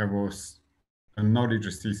has a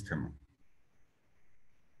knowledge system.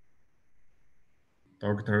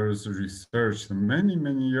 Doctors researched many,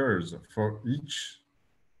 many years for each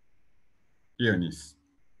illness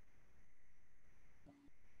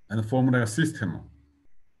and formed a system.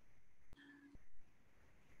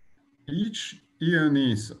 Each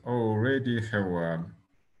illness already have a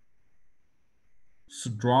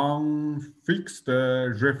strong fixed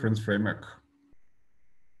reference framework.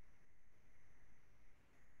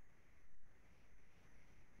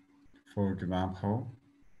 For example,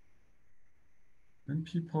 when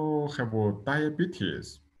people have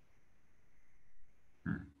diabetes,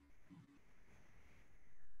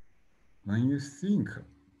 when you think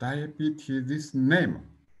diabetes, this name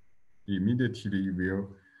immediately will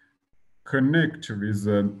connect with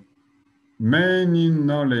many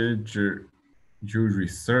knowledge you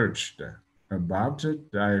researched about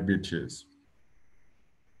diabetes.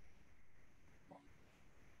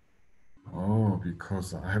 Oh,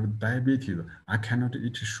 because I have diabetes, I cannot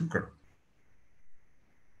eat sugar.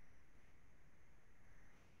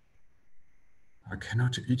 I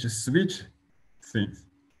cannot eat sweet things.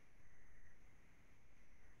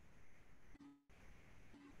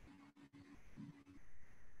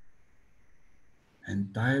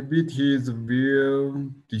 And diabetes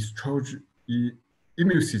will destroy the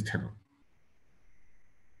immune system.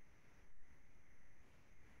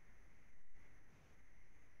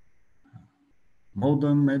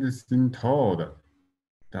 Modern medicine told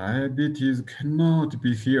diabetes cannot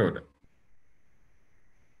be healed.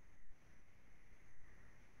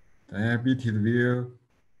 Diabetes will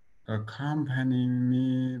accompany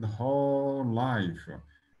me the whole life,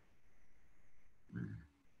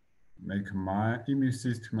 make my immune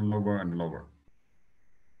system lower and lower.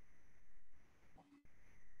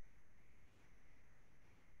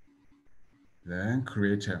 Then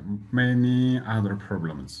create many other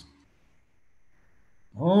problems.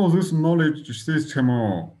 Oh, this knowledge system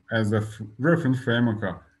as a reference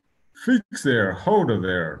framework, fix there, hold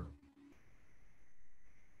there.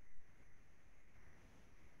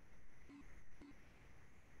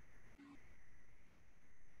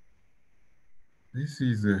 This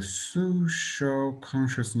is a social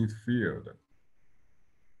consciousness field,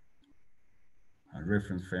 a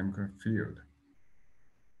reference framework field.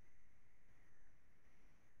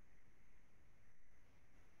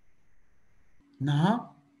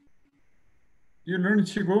 Now, you learn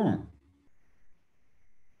Qigong.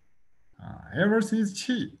 Everything is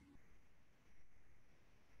Qi.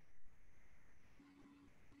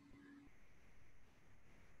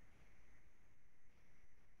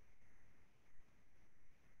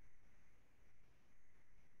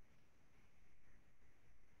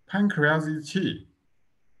 Pancreas is Qi.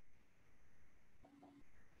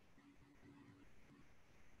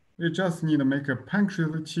 You just need to make a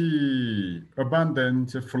pancreas Qi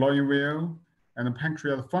abundant, flowing well, and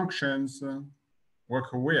pancreas functions work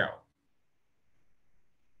well.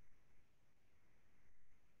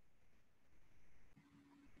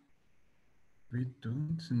 We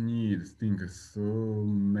don't need to think so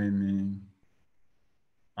many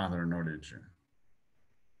other knowledge.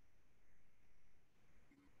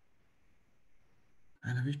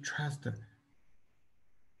 And we trust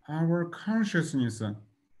our consciousness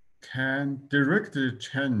can directly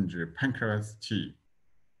change pancreas Qi.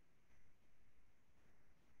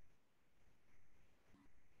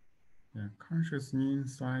 Yeah, conscious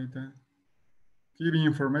inside giving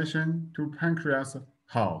information to pancreas.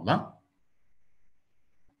 好了，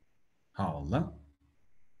好了。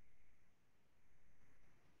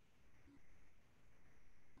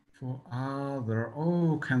For other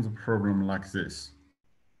all kinds of problems like this.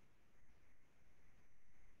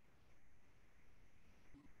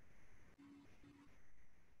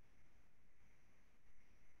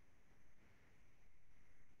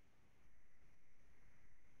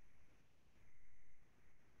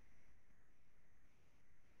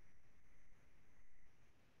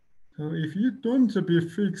 So if you don't be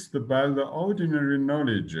fixed by the ordinary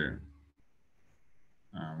knowledge,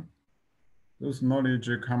 those knowledge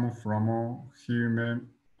come from human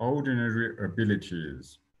ordinary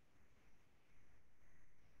abilities.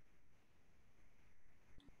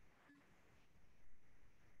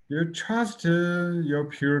 You trust your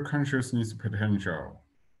pure consciousness potential.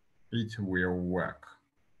 It will work.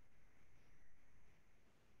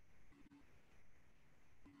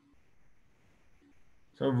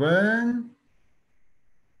 So when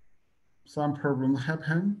some problems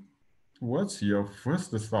happen, what's your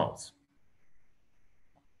first thoughts?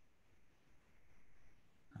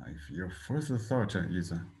 If your first thought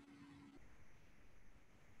is,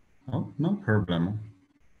 oh, no problem.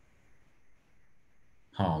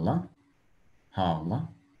 好了，好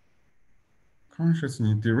了。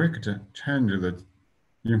Consciously direct change the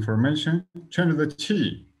information, change the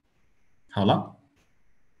key. 好了。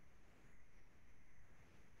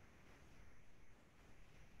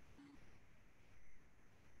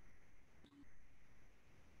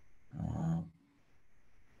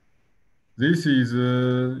This is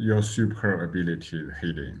your super ability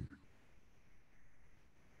healing.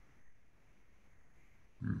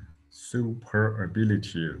 Super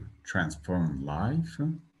ability transform life.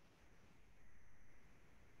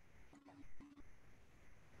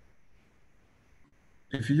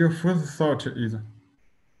 If your first thought is,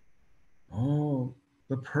 oh,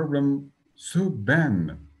 the problem so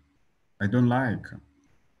bad, I don't like.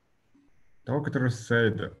 Doctor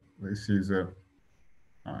said this is,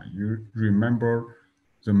 you remember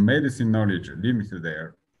the medicine knowledge limited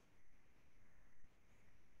there.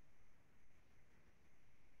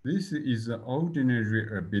 This is an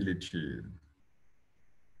ordinary ability.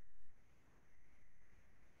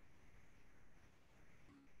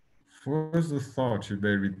 First thought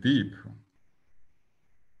very deep.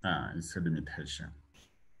 It's a limitation.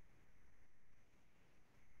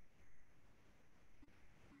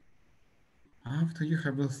 After you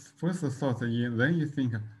have the first thought, then you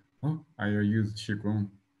think, oh, I will use Qigong.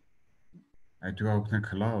 I do open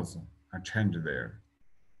close. I change there.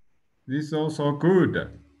 This is also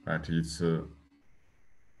good, but it's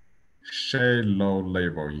shallow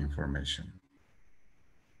level information.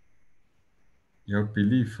 Your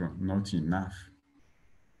belief not enough.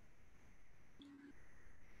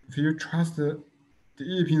 If you trust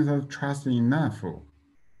deep inside trust enough,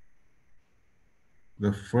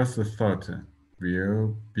 the first thought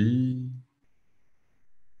will be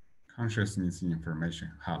consciousness information.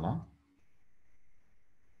 好了。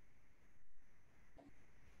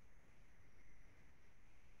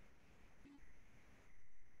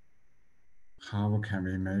How can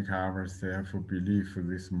we make ourselves believe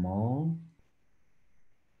this more?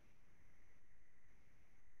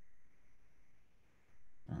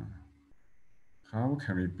 How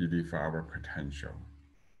can we believe our potential?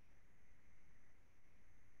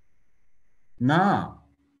 Now,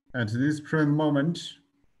 at this present moment,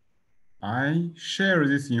 I share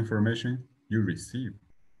this information you receive.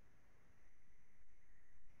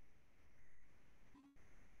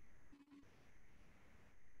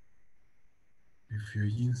 If you're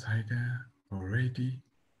inside already,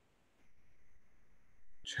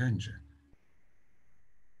 change.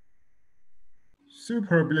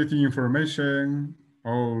 Super ability information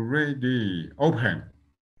already open.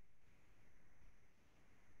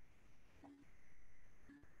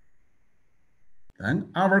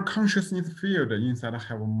 Then our consciousness field inside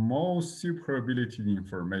have more super ability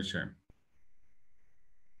information.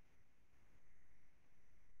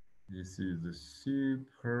 This is the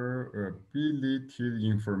super ability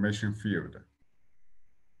information field.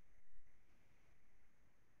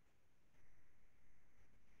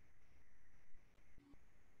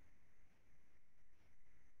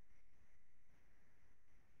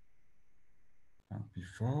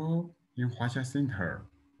 Before in Huaxia Center,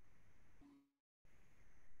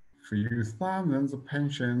 few thousands of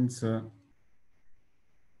patients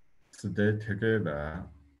stay together.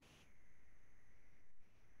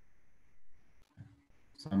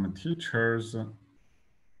 Some teachers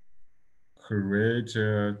create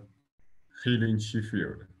a healing chi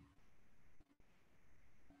field.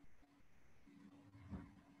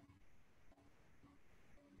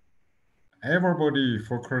 Everybody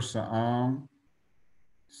focus on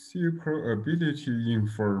super ability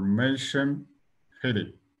information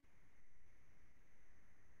healing.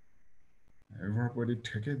 Everybody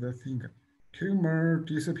together think tumor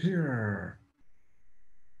disappear,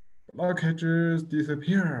 blockages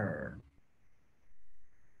disappear.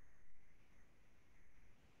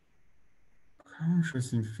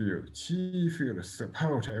 Consciousness field, chi field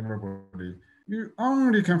support everybody. You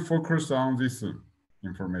only can focus on this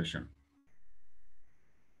information.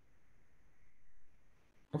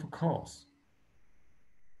 Of course,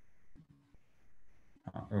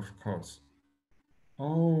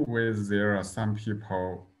 always there are some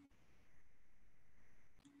people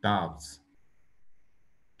doubts,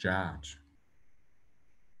 judge.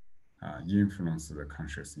 influence the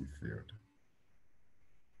consciousness field.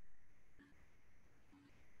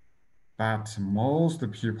 But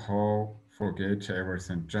most people forget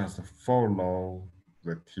everything, just follow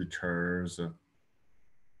the teacher's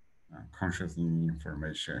consciousness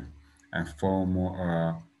information and form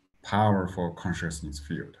a powerful consciousness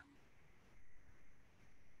field.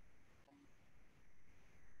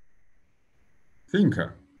 Think,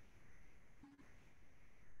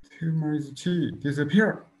 tumor is Qi,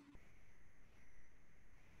 disappear.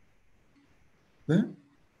 Then,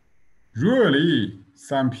 really,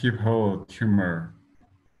 some people tumor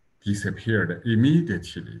disappeared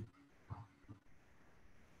immediately.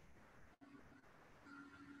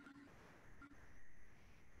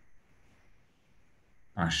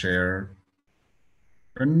 I share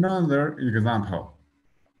another example.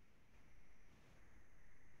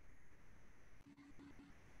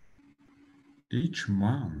 Each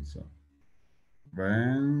month,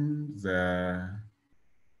 when the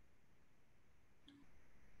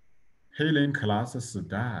healing classes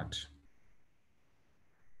start,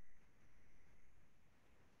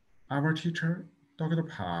 our teacher, Dr.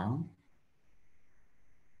 Pang,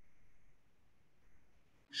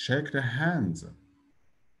 shook hands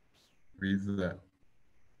with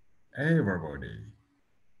everybody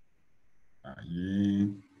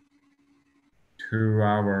in 2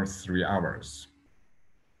 hours, 3 hours.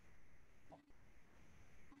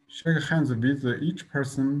 Shake hands with each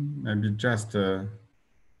person, maybe just a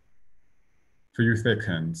few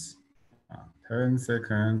seconds, 10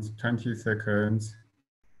 seconds, 20 seconds,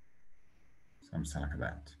 something like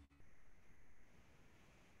that.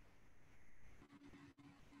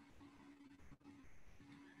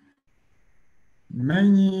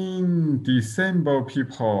 Many disabled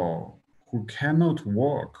people who cannot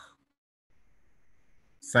walk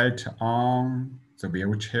sat on the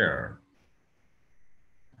wheelchair,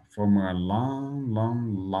 form a long,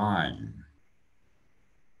 long line.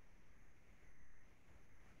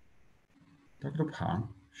 Dr. Pang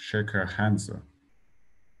shook hands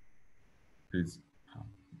with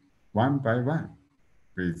one by one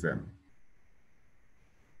with them.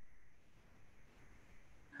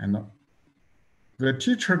 And the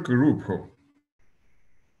teacher group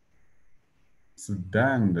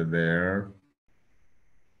stand there,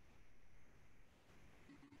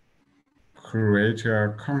 create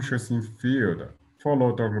a consciousness field,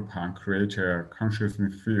 follow Dr. Pang, create a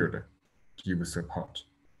consciousness field, give support.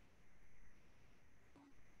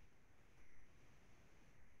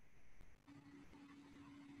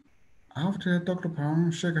 After Dr.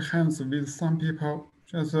 Pang shake hands with some people,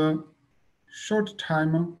 just a short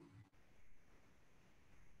time,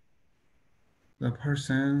 the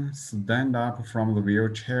person stand up from the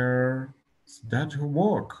wheelchair, start to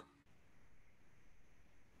walk.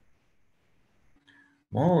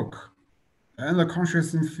 Walk, and the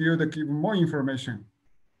consciousness field give more information.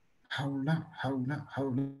 How long, how long, how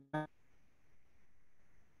long?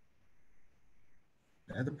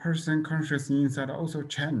 That person consciousness inside also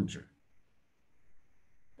change.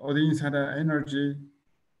 All the inside energy,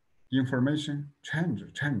 information change.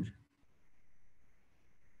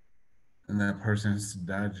 And that person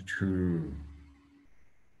start to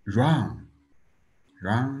run.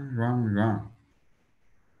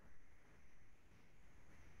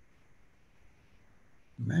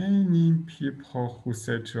 Many people who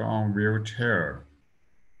sit on wheelchair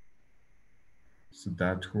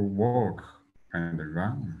start to walk and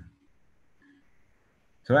run.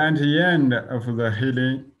 So at the end of the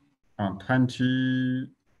healing,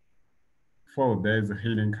 24 days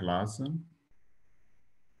healing class,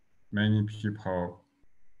 many people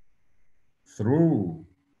threw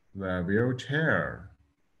the wheelchair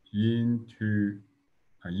into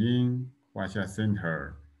in Huaxia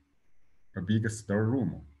Center, a big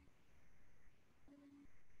storeroom.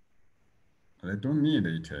 They don't need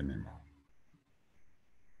it anymore.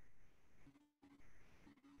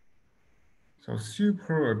 So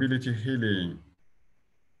super ability healing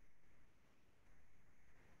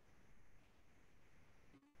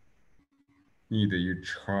need you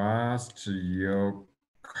trust your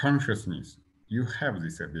consciousness. You have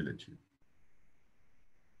this ability.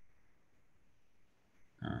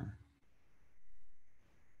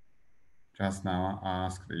 Just now I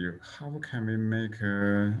asked you, how can we make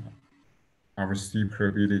our super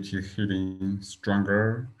ability healing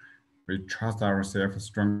stronger? We trust ourselves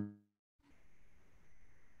stronger.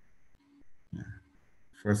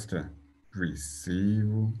 First, receive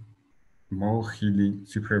more healing,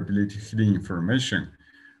 super ability healing information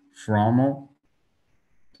from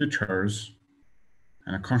teachers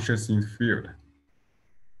and consciousness field.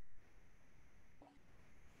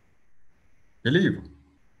 Believe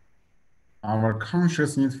our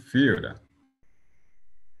consciousness field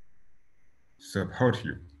support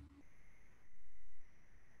you.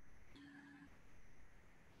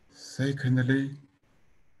 Secondly,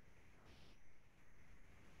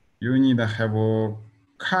 you need to have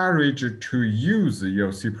courage to use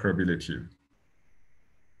your super ability.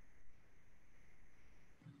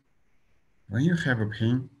 When you have a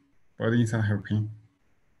pain, body inside have pain,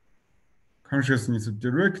 consciousness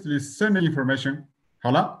directly send information.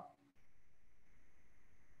 好了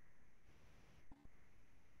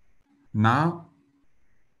now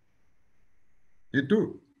you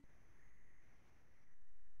do.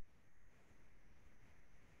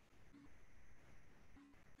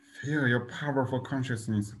 Feel your powerful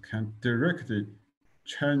consciousness can directly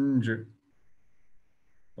change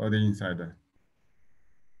body inside.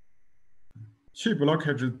 气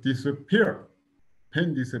blockage disappear,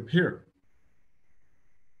 pain disappear.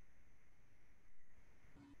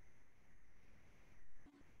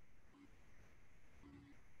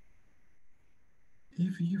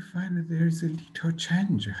 If you find there is a little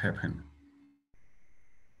change happen,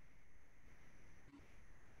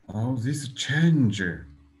 oh, this change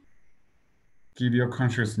give your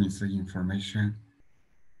consciousness information.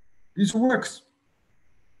 It works.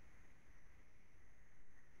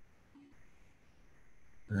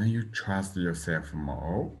 Then you trust yourself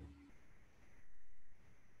more.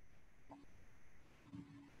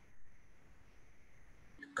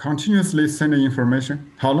 Continuously sending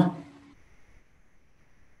information. 好了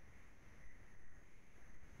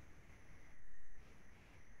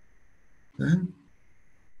Then,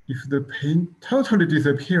 if the pain totally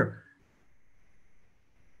disappear,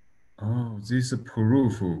 oh, this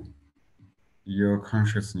proof your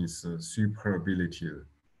consciousness super ability.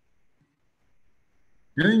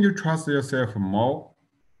 Then you trust yourself more.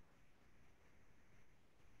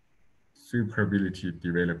 Super ability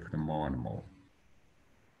developed more and more.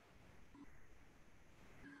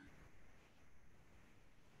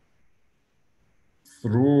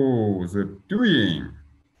 Through the doing,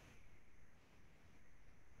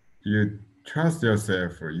 you trust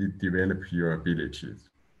yourself, you develop your abilities.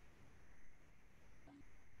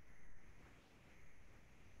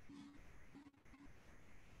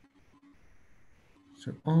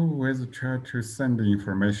 So always try to send the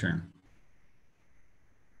information.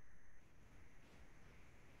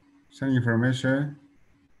 Send information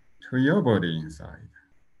to your body inside.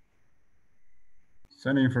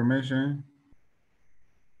 Send information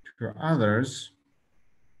to others.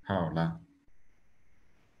 好了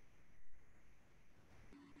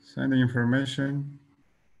Send information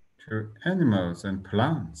to animals and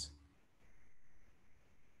plants.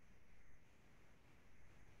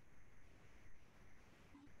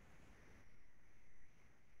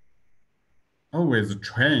 Always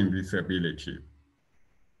train this ability.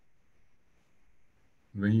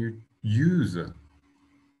 When you use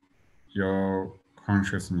your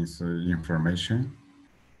consciousness information,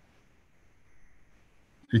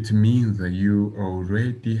 it means that you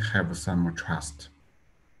already have some trust.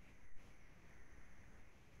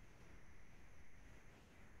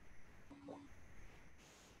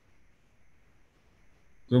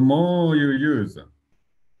 The more you use,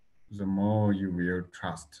 the more you will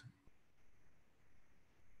trust.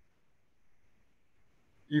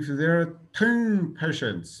 If there are 10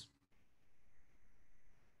 patients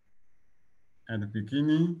at the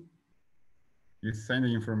beginning, you send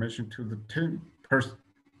information to the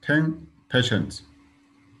 10 patients,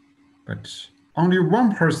 but only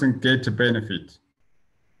one person gets benefit,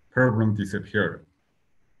 problem disappeared.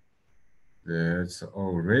 That's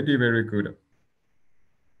already very good.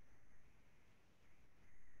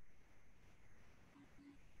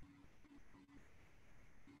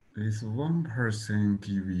 This one person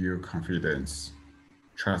give you confidence,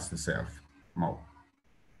 trust self more.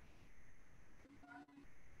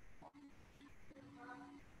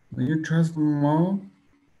 When you trust more,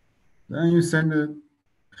 then you send a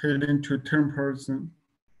healing to 10 person,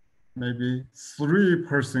 maybe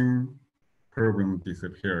 3% problem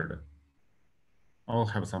disappeared. All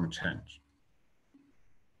have some change.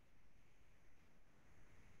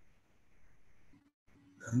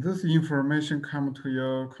 And this information come to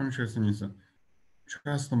your consciousness,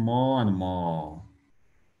 trust more and more.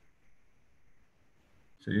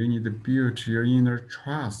 So you need to build your inner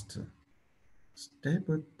trust step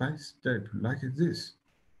by step like this.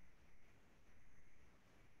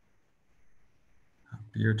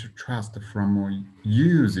 Build trust from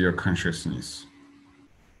use your consciousness.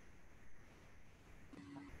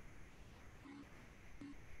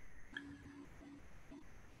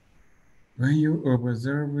 When you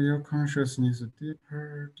observe your consciousness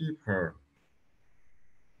deeper, deeper,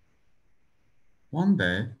 one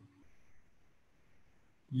day,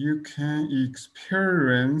 you can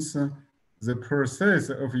experience the process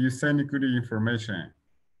of you sending good information.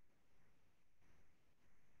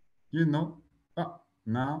 You know,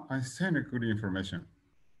 now I send good information.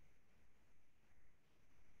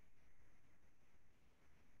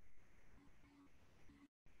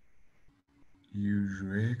 You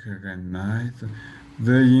recognize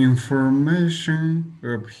the information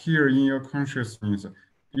appear in your consciousness.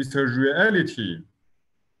 It's a reality.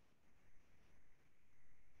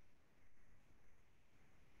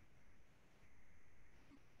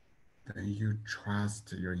 Then you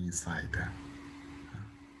trust your insight.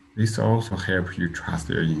 This also helps you trust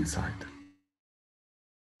your insight.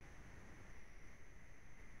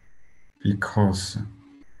 Because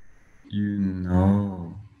you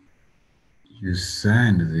know you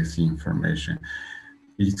send this information.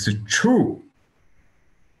 It's true.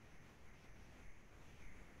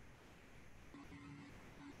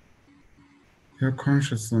 Your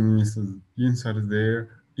consciousness inside there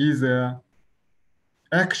is a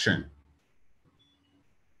action.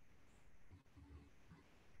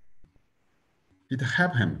 It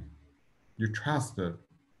happened. You trust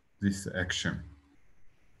this action.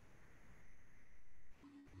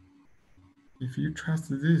 If you trust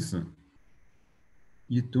this,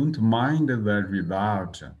 you don't mind the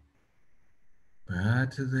result,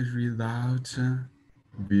 but the result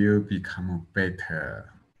will become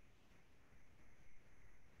better.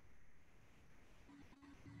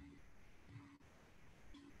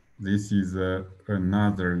 This is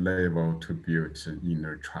another level to build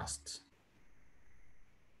inner trust.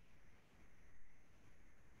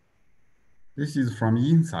 This is from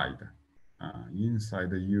inside.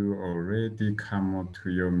 Inside you already come to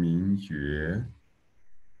your 明觉.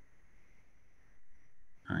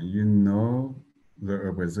 You know the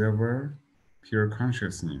observer, pure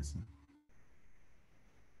consciousness.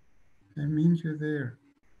 And 明觉 there.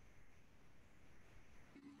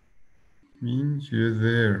 明觉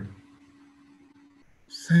there.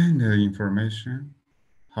 Send the information.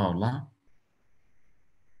 好了.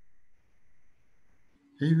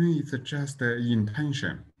 Even it's just an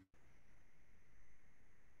intention.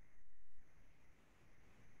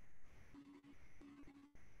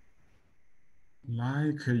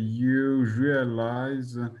 Like you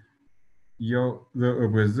realize the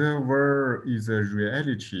observer is a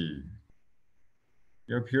reality.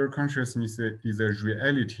 Your pure consciousness is a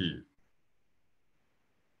reality.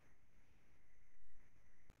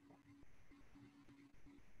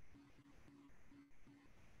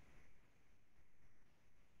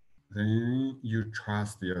 Then you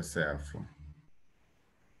trust yourself.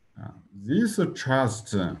 This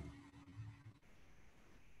trust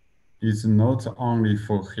is not only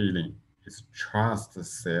for healing, it's trust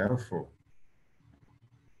self.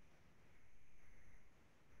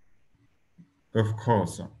 Of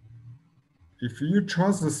course, if you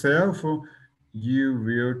trust self, you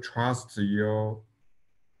will trust your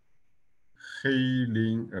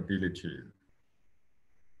healing ability.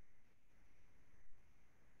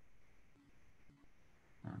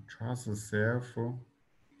 Trust self,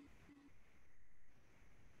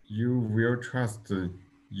 you will trust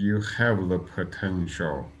you have the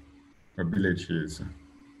potential abilities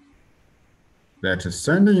that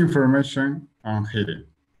send information on healing.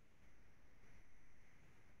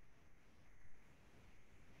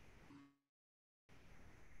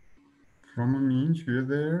 From 明觉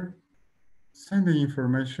there, send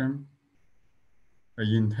information, an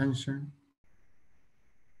intention,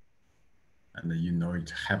 and you know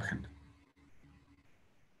it happened.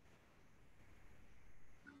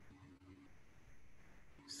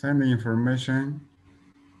 Send information,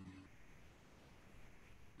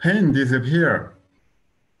 pain disappear,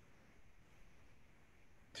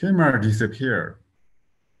 tumor disappear.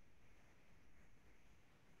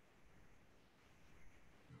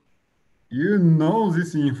 You know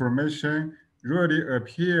this information really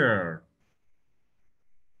appear.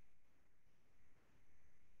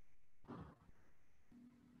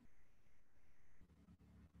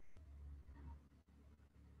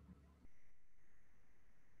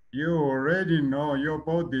 You already know your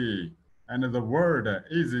body and the world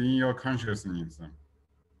is in your consciousness.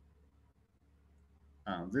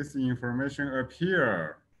 This information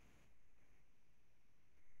appear.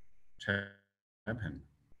 Happen.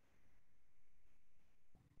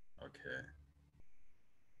 Okay.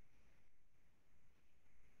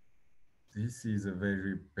 This is a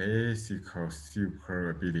very basic super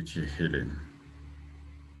ability healing.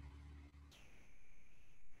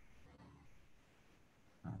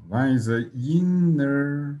 One is the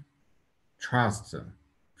inner trust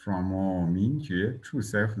from 明觉 true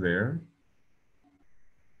self there.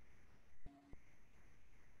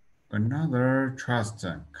 Another trust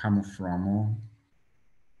comes from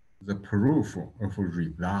the proof of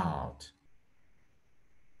result.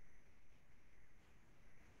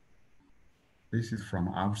 This is from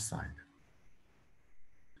outside.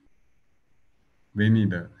 We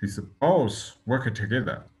need this both work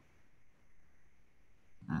together.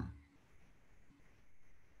 Mm.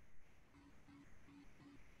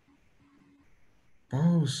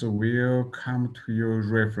 Both will come to your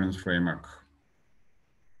reference framework.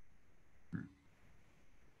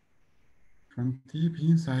 From deep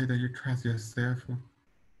inside, you trust yourself.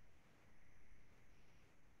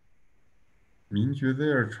 明觉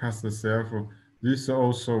there trust self. This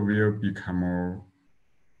also will become a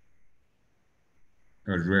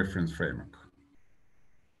reference framework.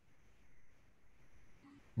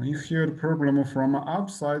 When you hear the problem from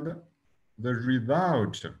outside, the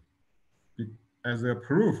result as a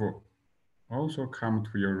proof also come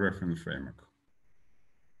to your reference framework.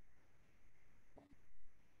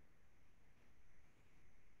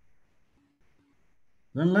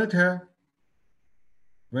 Then later,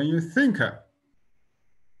 when you think,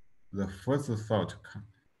 the first thought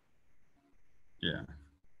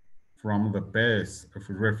from the base of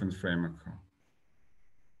reference framework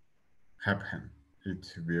happen, it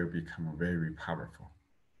will become very powerful.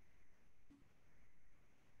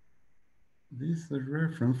 This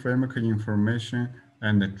reference framework information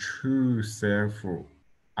and the true self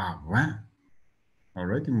are one,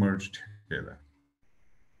 already merged together.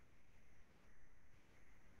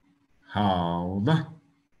 好的。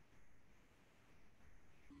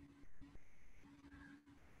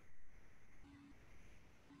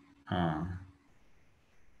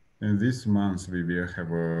In this month, we will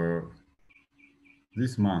have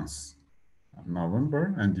this month,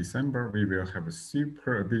 November and December, we will have a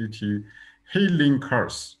super ability healing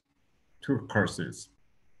course, 2 courses.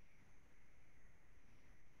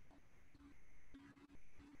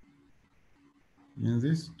 In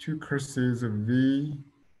these 2 courses, we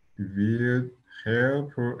will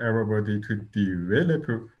help everybody to develop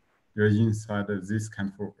your inside this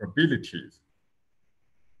kind of abilities.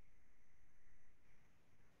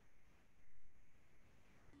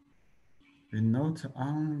 We not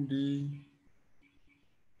only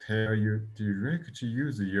tell you direct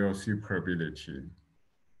use your super ability,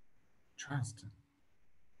 trust,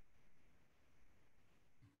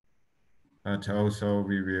 but also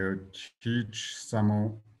we will teach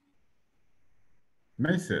some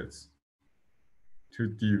methods to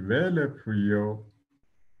develop your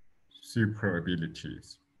super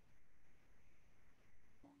abilities.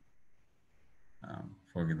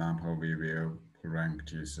 For example, we will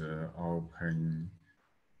practice open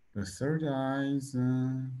the third eyes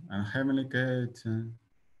and heavenly gate.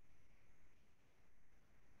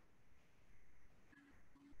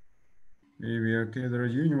 We will gather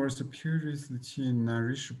universal purity,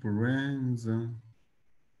 nourish brains,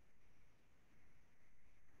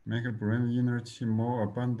 make brain energy more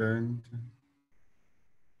abundant.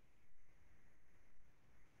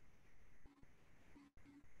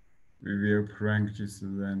 We will practice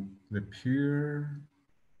the pure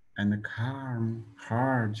and calm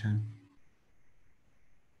heart to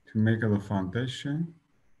make the foundation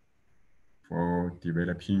for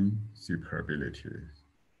developing super abilities.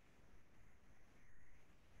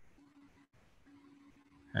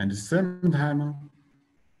 At the same time,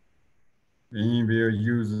 we will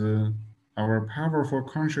use our powerful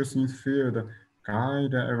consciousness field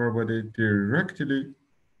guide everybody directly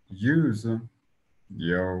use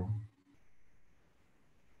your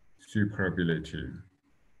super ability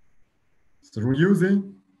through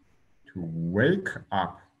using to wake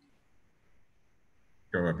up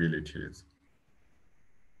your abilities.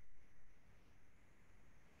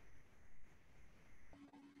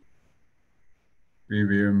 We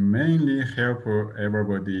will mainly help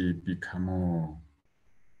everybody become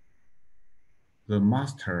the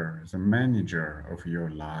master, the manager of your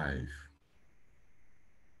life.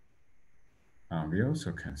 We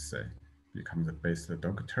also can say, become the best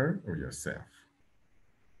doctor of yourself.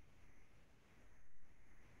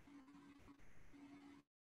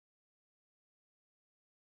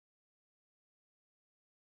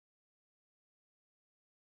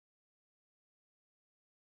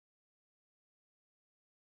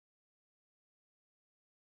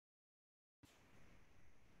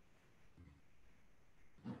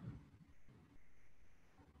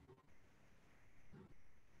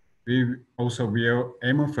 We also will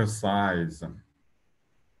emphasize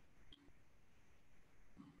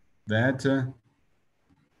that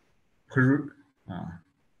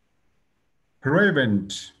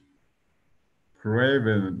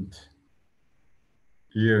prevent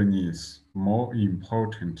illness more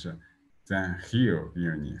important than heal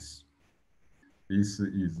illness. This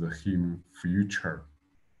is the human future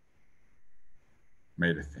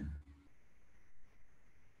medicine.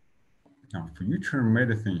 Now, future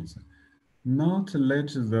medicines not let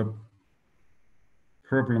the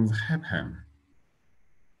problems happen.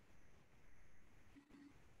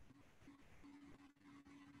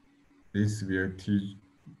 This will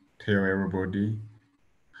tell everybody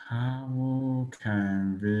how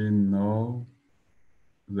can we know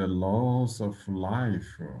the laws of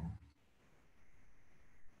life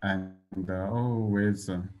and always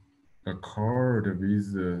accord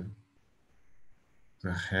with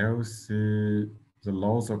the healthy, the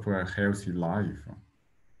laws of a healthy life.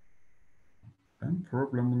 Then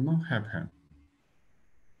problem will not happen.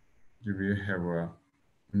 You will have a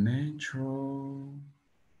natural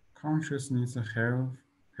consciousness,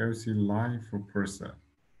 healthy life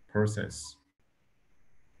process.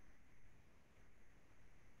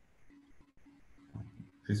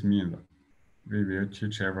 This means we will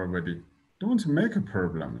teach everybody, don't make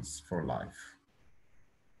problems for life.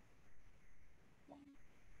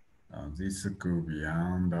 This go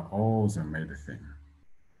beyond all the medicine.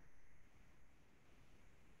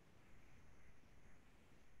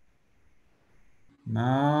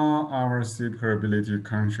 Now our superability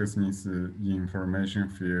consciousness information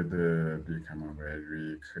field become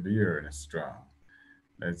very clear and strong.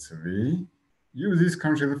 Let's we use this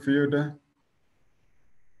conscious field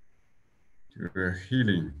to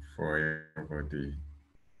healing for your body.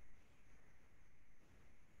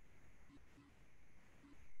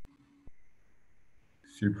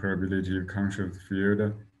 Superability conscious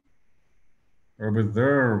field.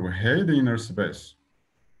 Observe head inner space.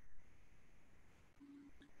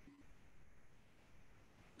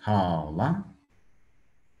 好了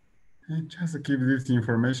just give this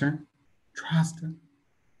information. Trust.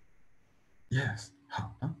 Yes,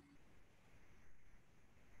 好了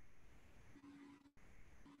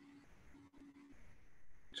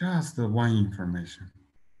Just one information.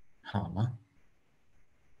 好了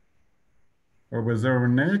Observe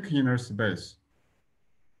neck inner space.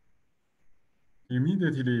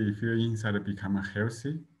 Immediately feel inside become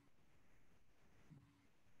healthy.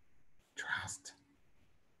 Trust.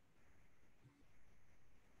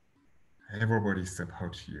 Everybody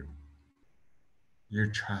supports you. You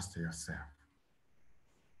trust yourself.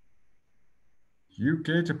 You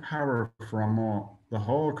get power from the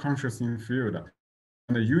whole consciousness field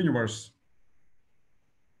and the universe.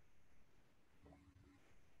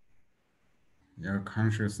 Your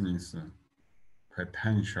consciousness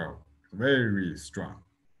potential very strong.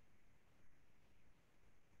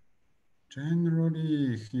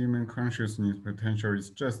 Generally, human consciousness potential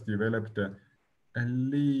is just developed a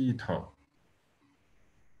little.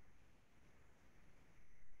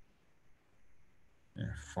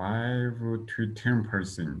 5 to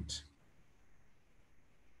 10%.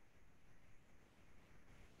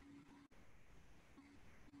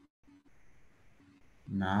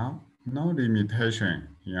 Now, no limitation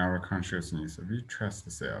in our consciousness. We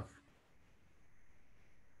trust self.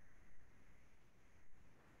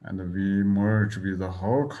 And we merge with the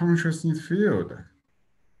whole consciousness field.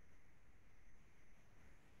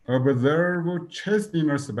 Observe chest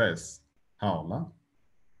inner space. 好了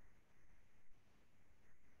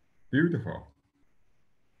Beautiful.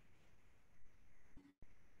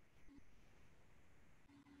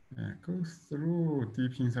 Go through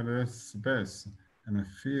deep inside the space and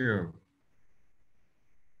feel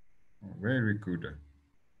very good.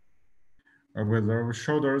 Observe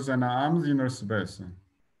shoulders and arms inner space.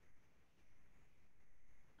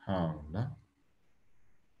 好了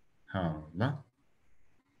好了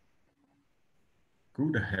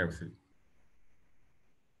Good, healthy.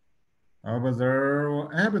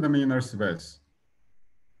 Observe abdomen inner space.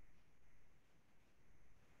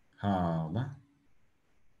 好了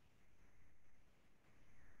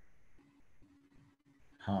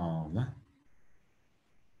好了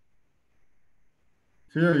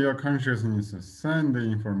Feel your consciousness send the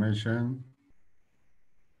information.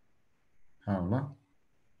 好了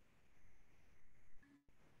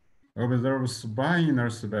Observe spine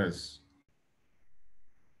inner space.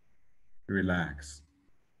 Relax.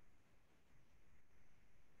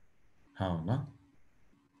 好了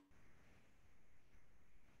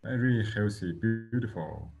Very healthy,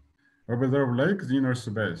 beautiful. Observe legs inner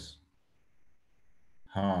space.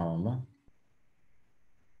 好了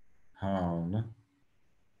好了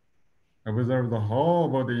Observe the whole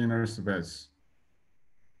body inner space.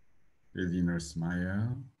 With inner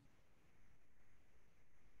smile.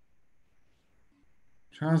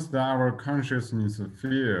 Trust our consciousness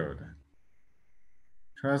field.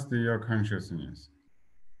 Trust your consciousness.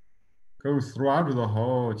 Go throughout the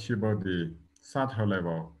whole chi body, subtle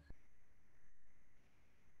level.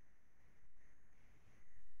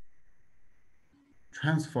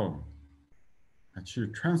 Transform.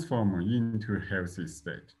 Achieve transform into healthy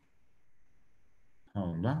state.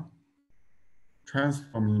 好了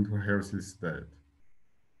transform into healthy state.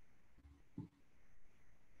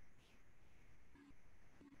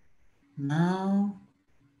 Now,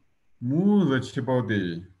 move the chi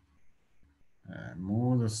body.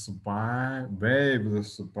 Move the spine, wave the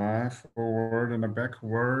spine forward and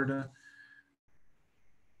backward.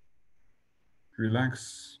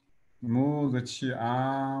 Relax. Move the chi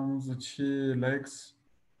arms, the chi legs.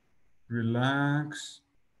 Relax.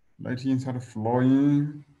 Let inside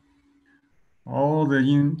flowing. All the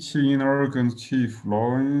chi in organs, chi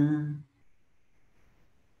flowing.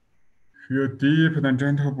 Feel deep and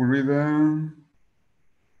gentle breathing.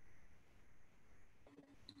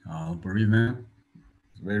 Breathing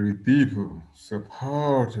very deep.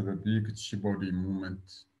 Support the big chi body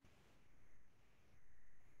movement.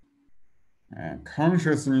 And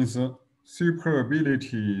consciousness, super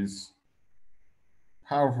abilities,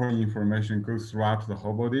 powerful information goes throughout the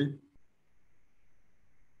whole body.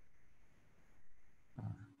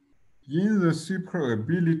 In the super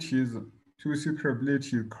abilities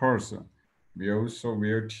course, we also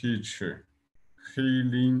will teach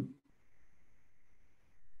healing,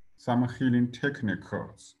 some healing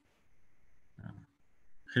techniques,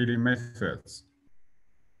 healing methods.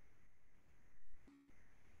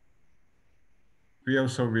 We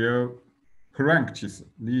also will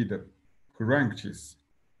lead practice.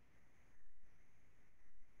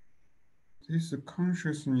 This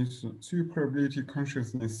consciousness, super ability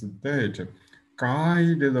consciousness state,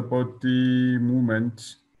 guide the body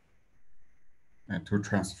movement to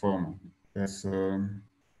transform. That's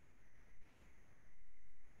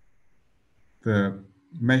the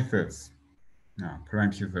methods,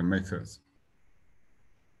 practice the methods.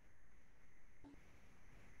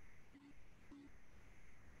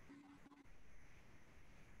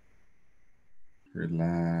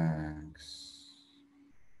 Relax.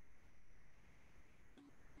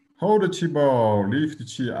 Hold the chi ball, lift the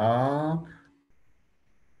chi up.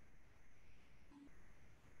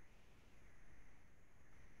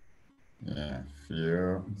 Yeah,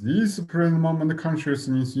 feel this present moment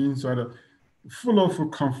consciousness inside full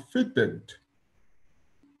of confidence.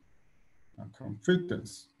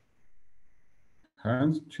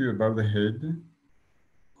 Hands to above the head.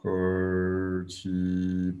 Hold chi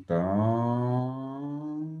down.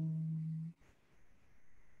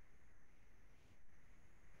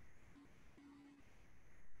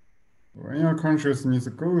 When your consciousness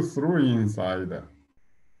goes through inside,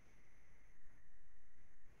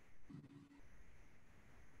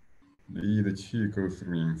 lead the chi go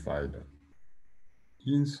through inside.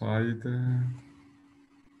 Inside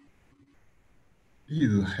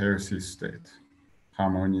is a healthy state,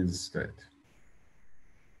 harmonious state.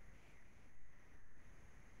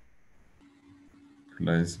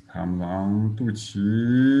 Place palms on 肚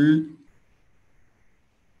脐.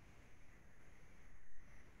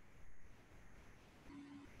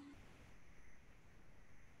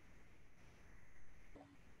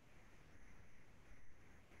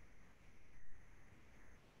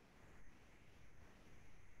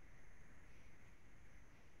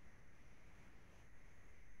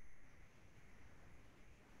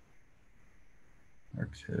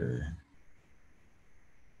 Okay.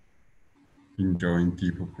 Enjoying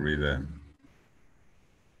deep breathing.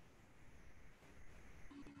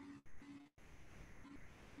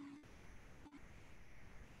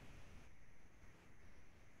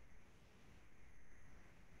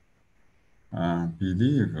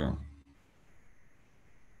 Believe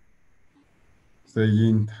the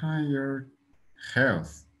entire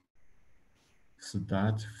health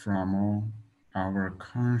starts from our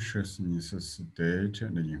consciousness state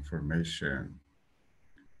and information.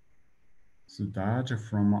 Start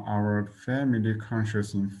from our family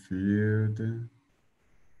consciousness field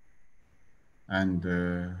and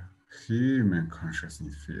human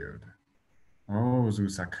consciousness field. All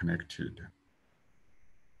those are connected.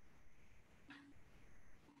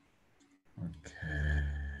 Okay,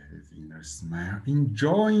 inner smile,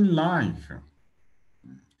 enjoying life.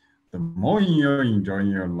 The more you're enjoying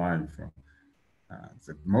your life,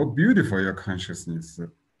 the more beautiful your consciousness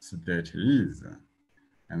state is,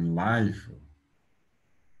 and life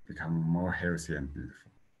become more healthy and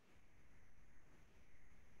beautiful.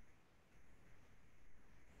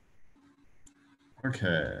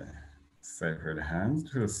 Okay, separate hands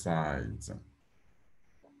to the sides.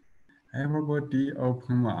 Everybody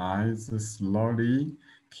open the eyes slowly.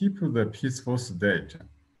 keep the peaceful state.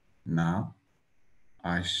 Now,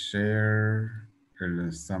 I share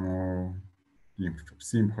some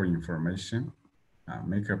simple information.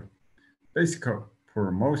 Make a basic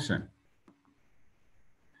promotion.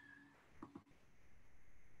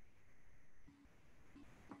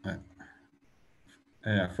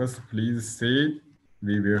 First, please see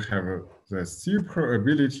we will have the super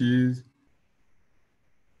abilities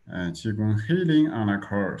and Qigong healing on a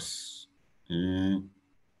course in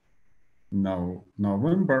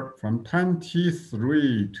November from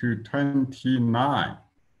 23 to 29,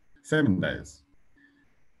 7 days.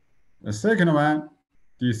 The second one,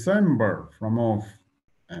 December from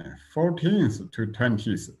 14th to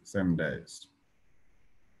 20th, 7 days.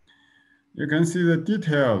 You can see the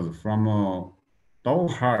details from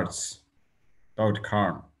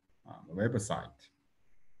dollhearts.com website.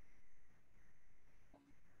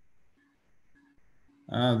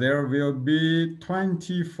 There will be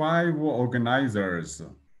 25 organizers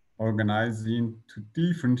organizing to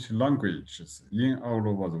different languages in all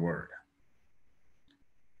over the world.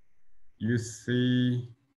 You see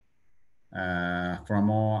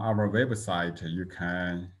from our website, you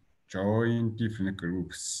can join different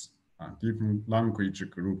groups, different language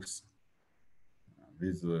groups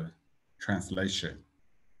with translation.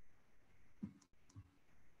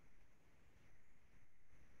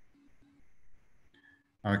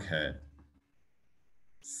 Okay.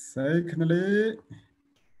 Secondly,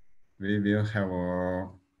 we will have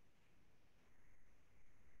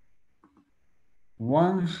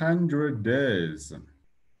 100 days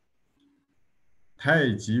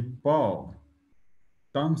Tai Chi Bao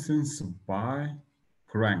dancing by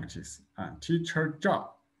practice. Teacher Zhao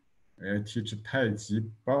will teach Tai Chi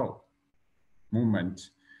Bao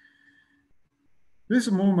movement.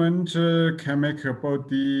 This movement can make a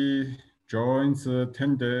body joints,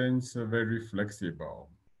 tendons very flexible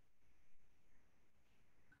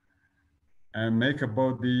and make a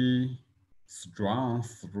body strong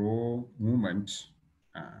through movement.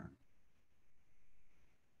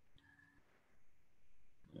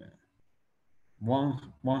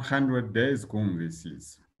 100 days Gong this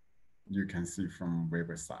is. You can see from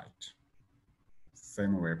website,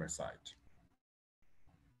 same website.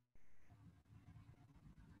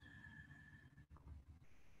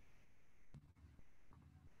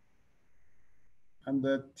 And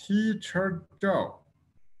the Teacher Zhao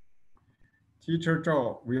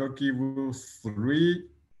will give you 3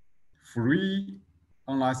 free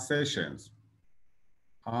online sessions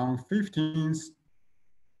on 15th,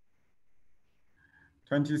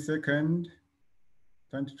 22nd,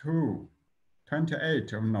 22,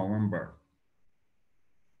 28th of November.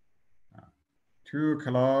 2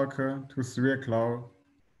 o'clock to 3 o'clock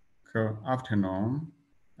afternoon,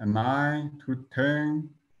 and 9 to 10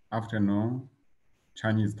 afternoon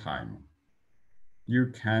Chinese time. You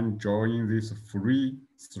can join this free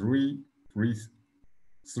 3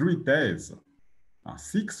 days,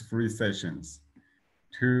 6 free sessions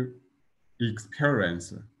to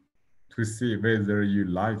experience, to see whether you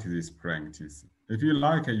like this practice. If you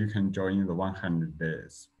like it, you can join the 100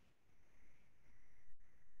 days.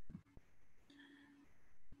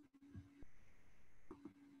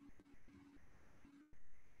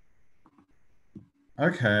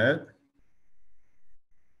 Okay.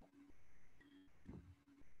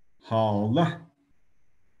 好了。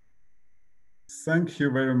Thank you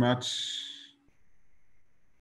very much.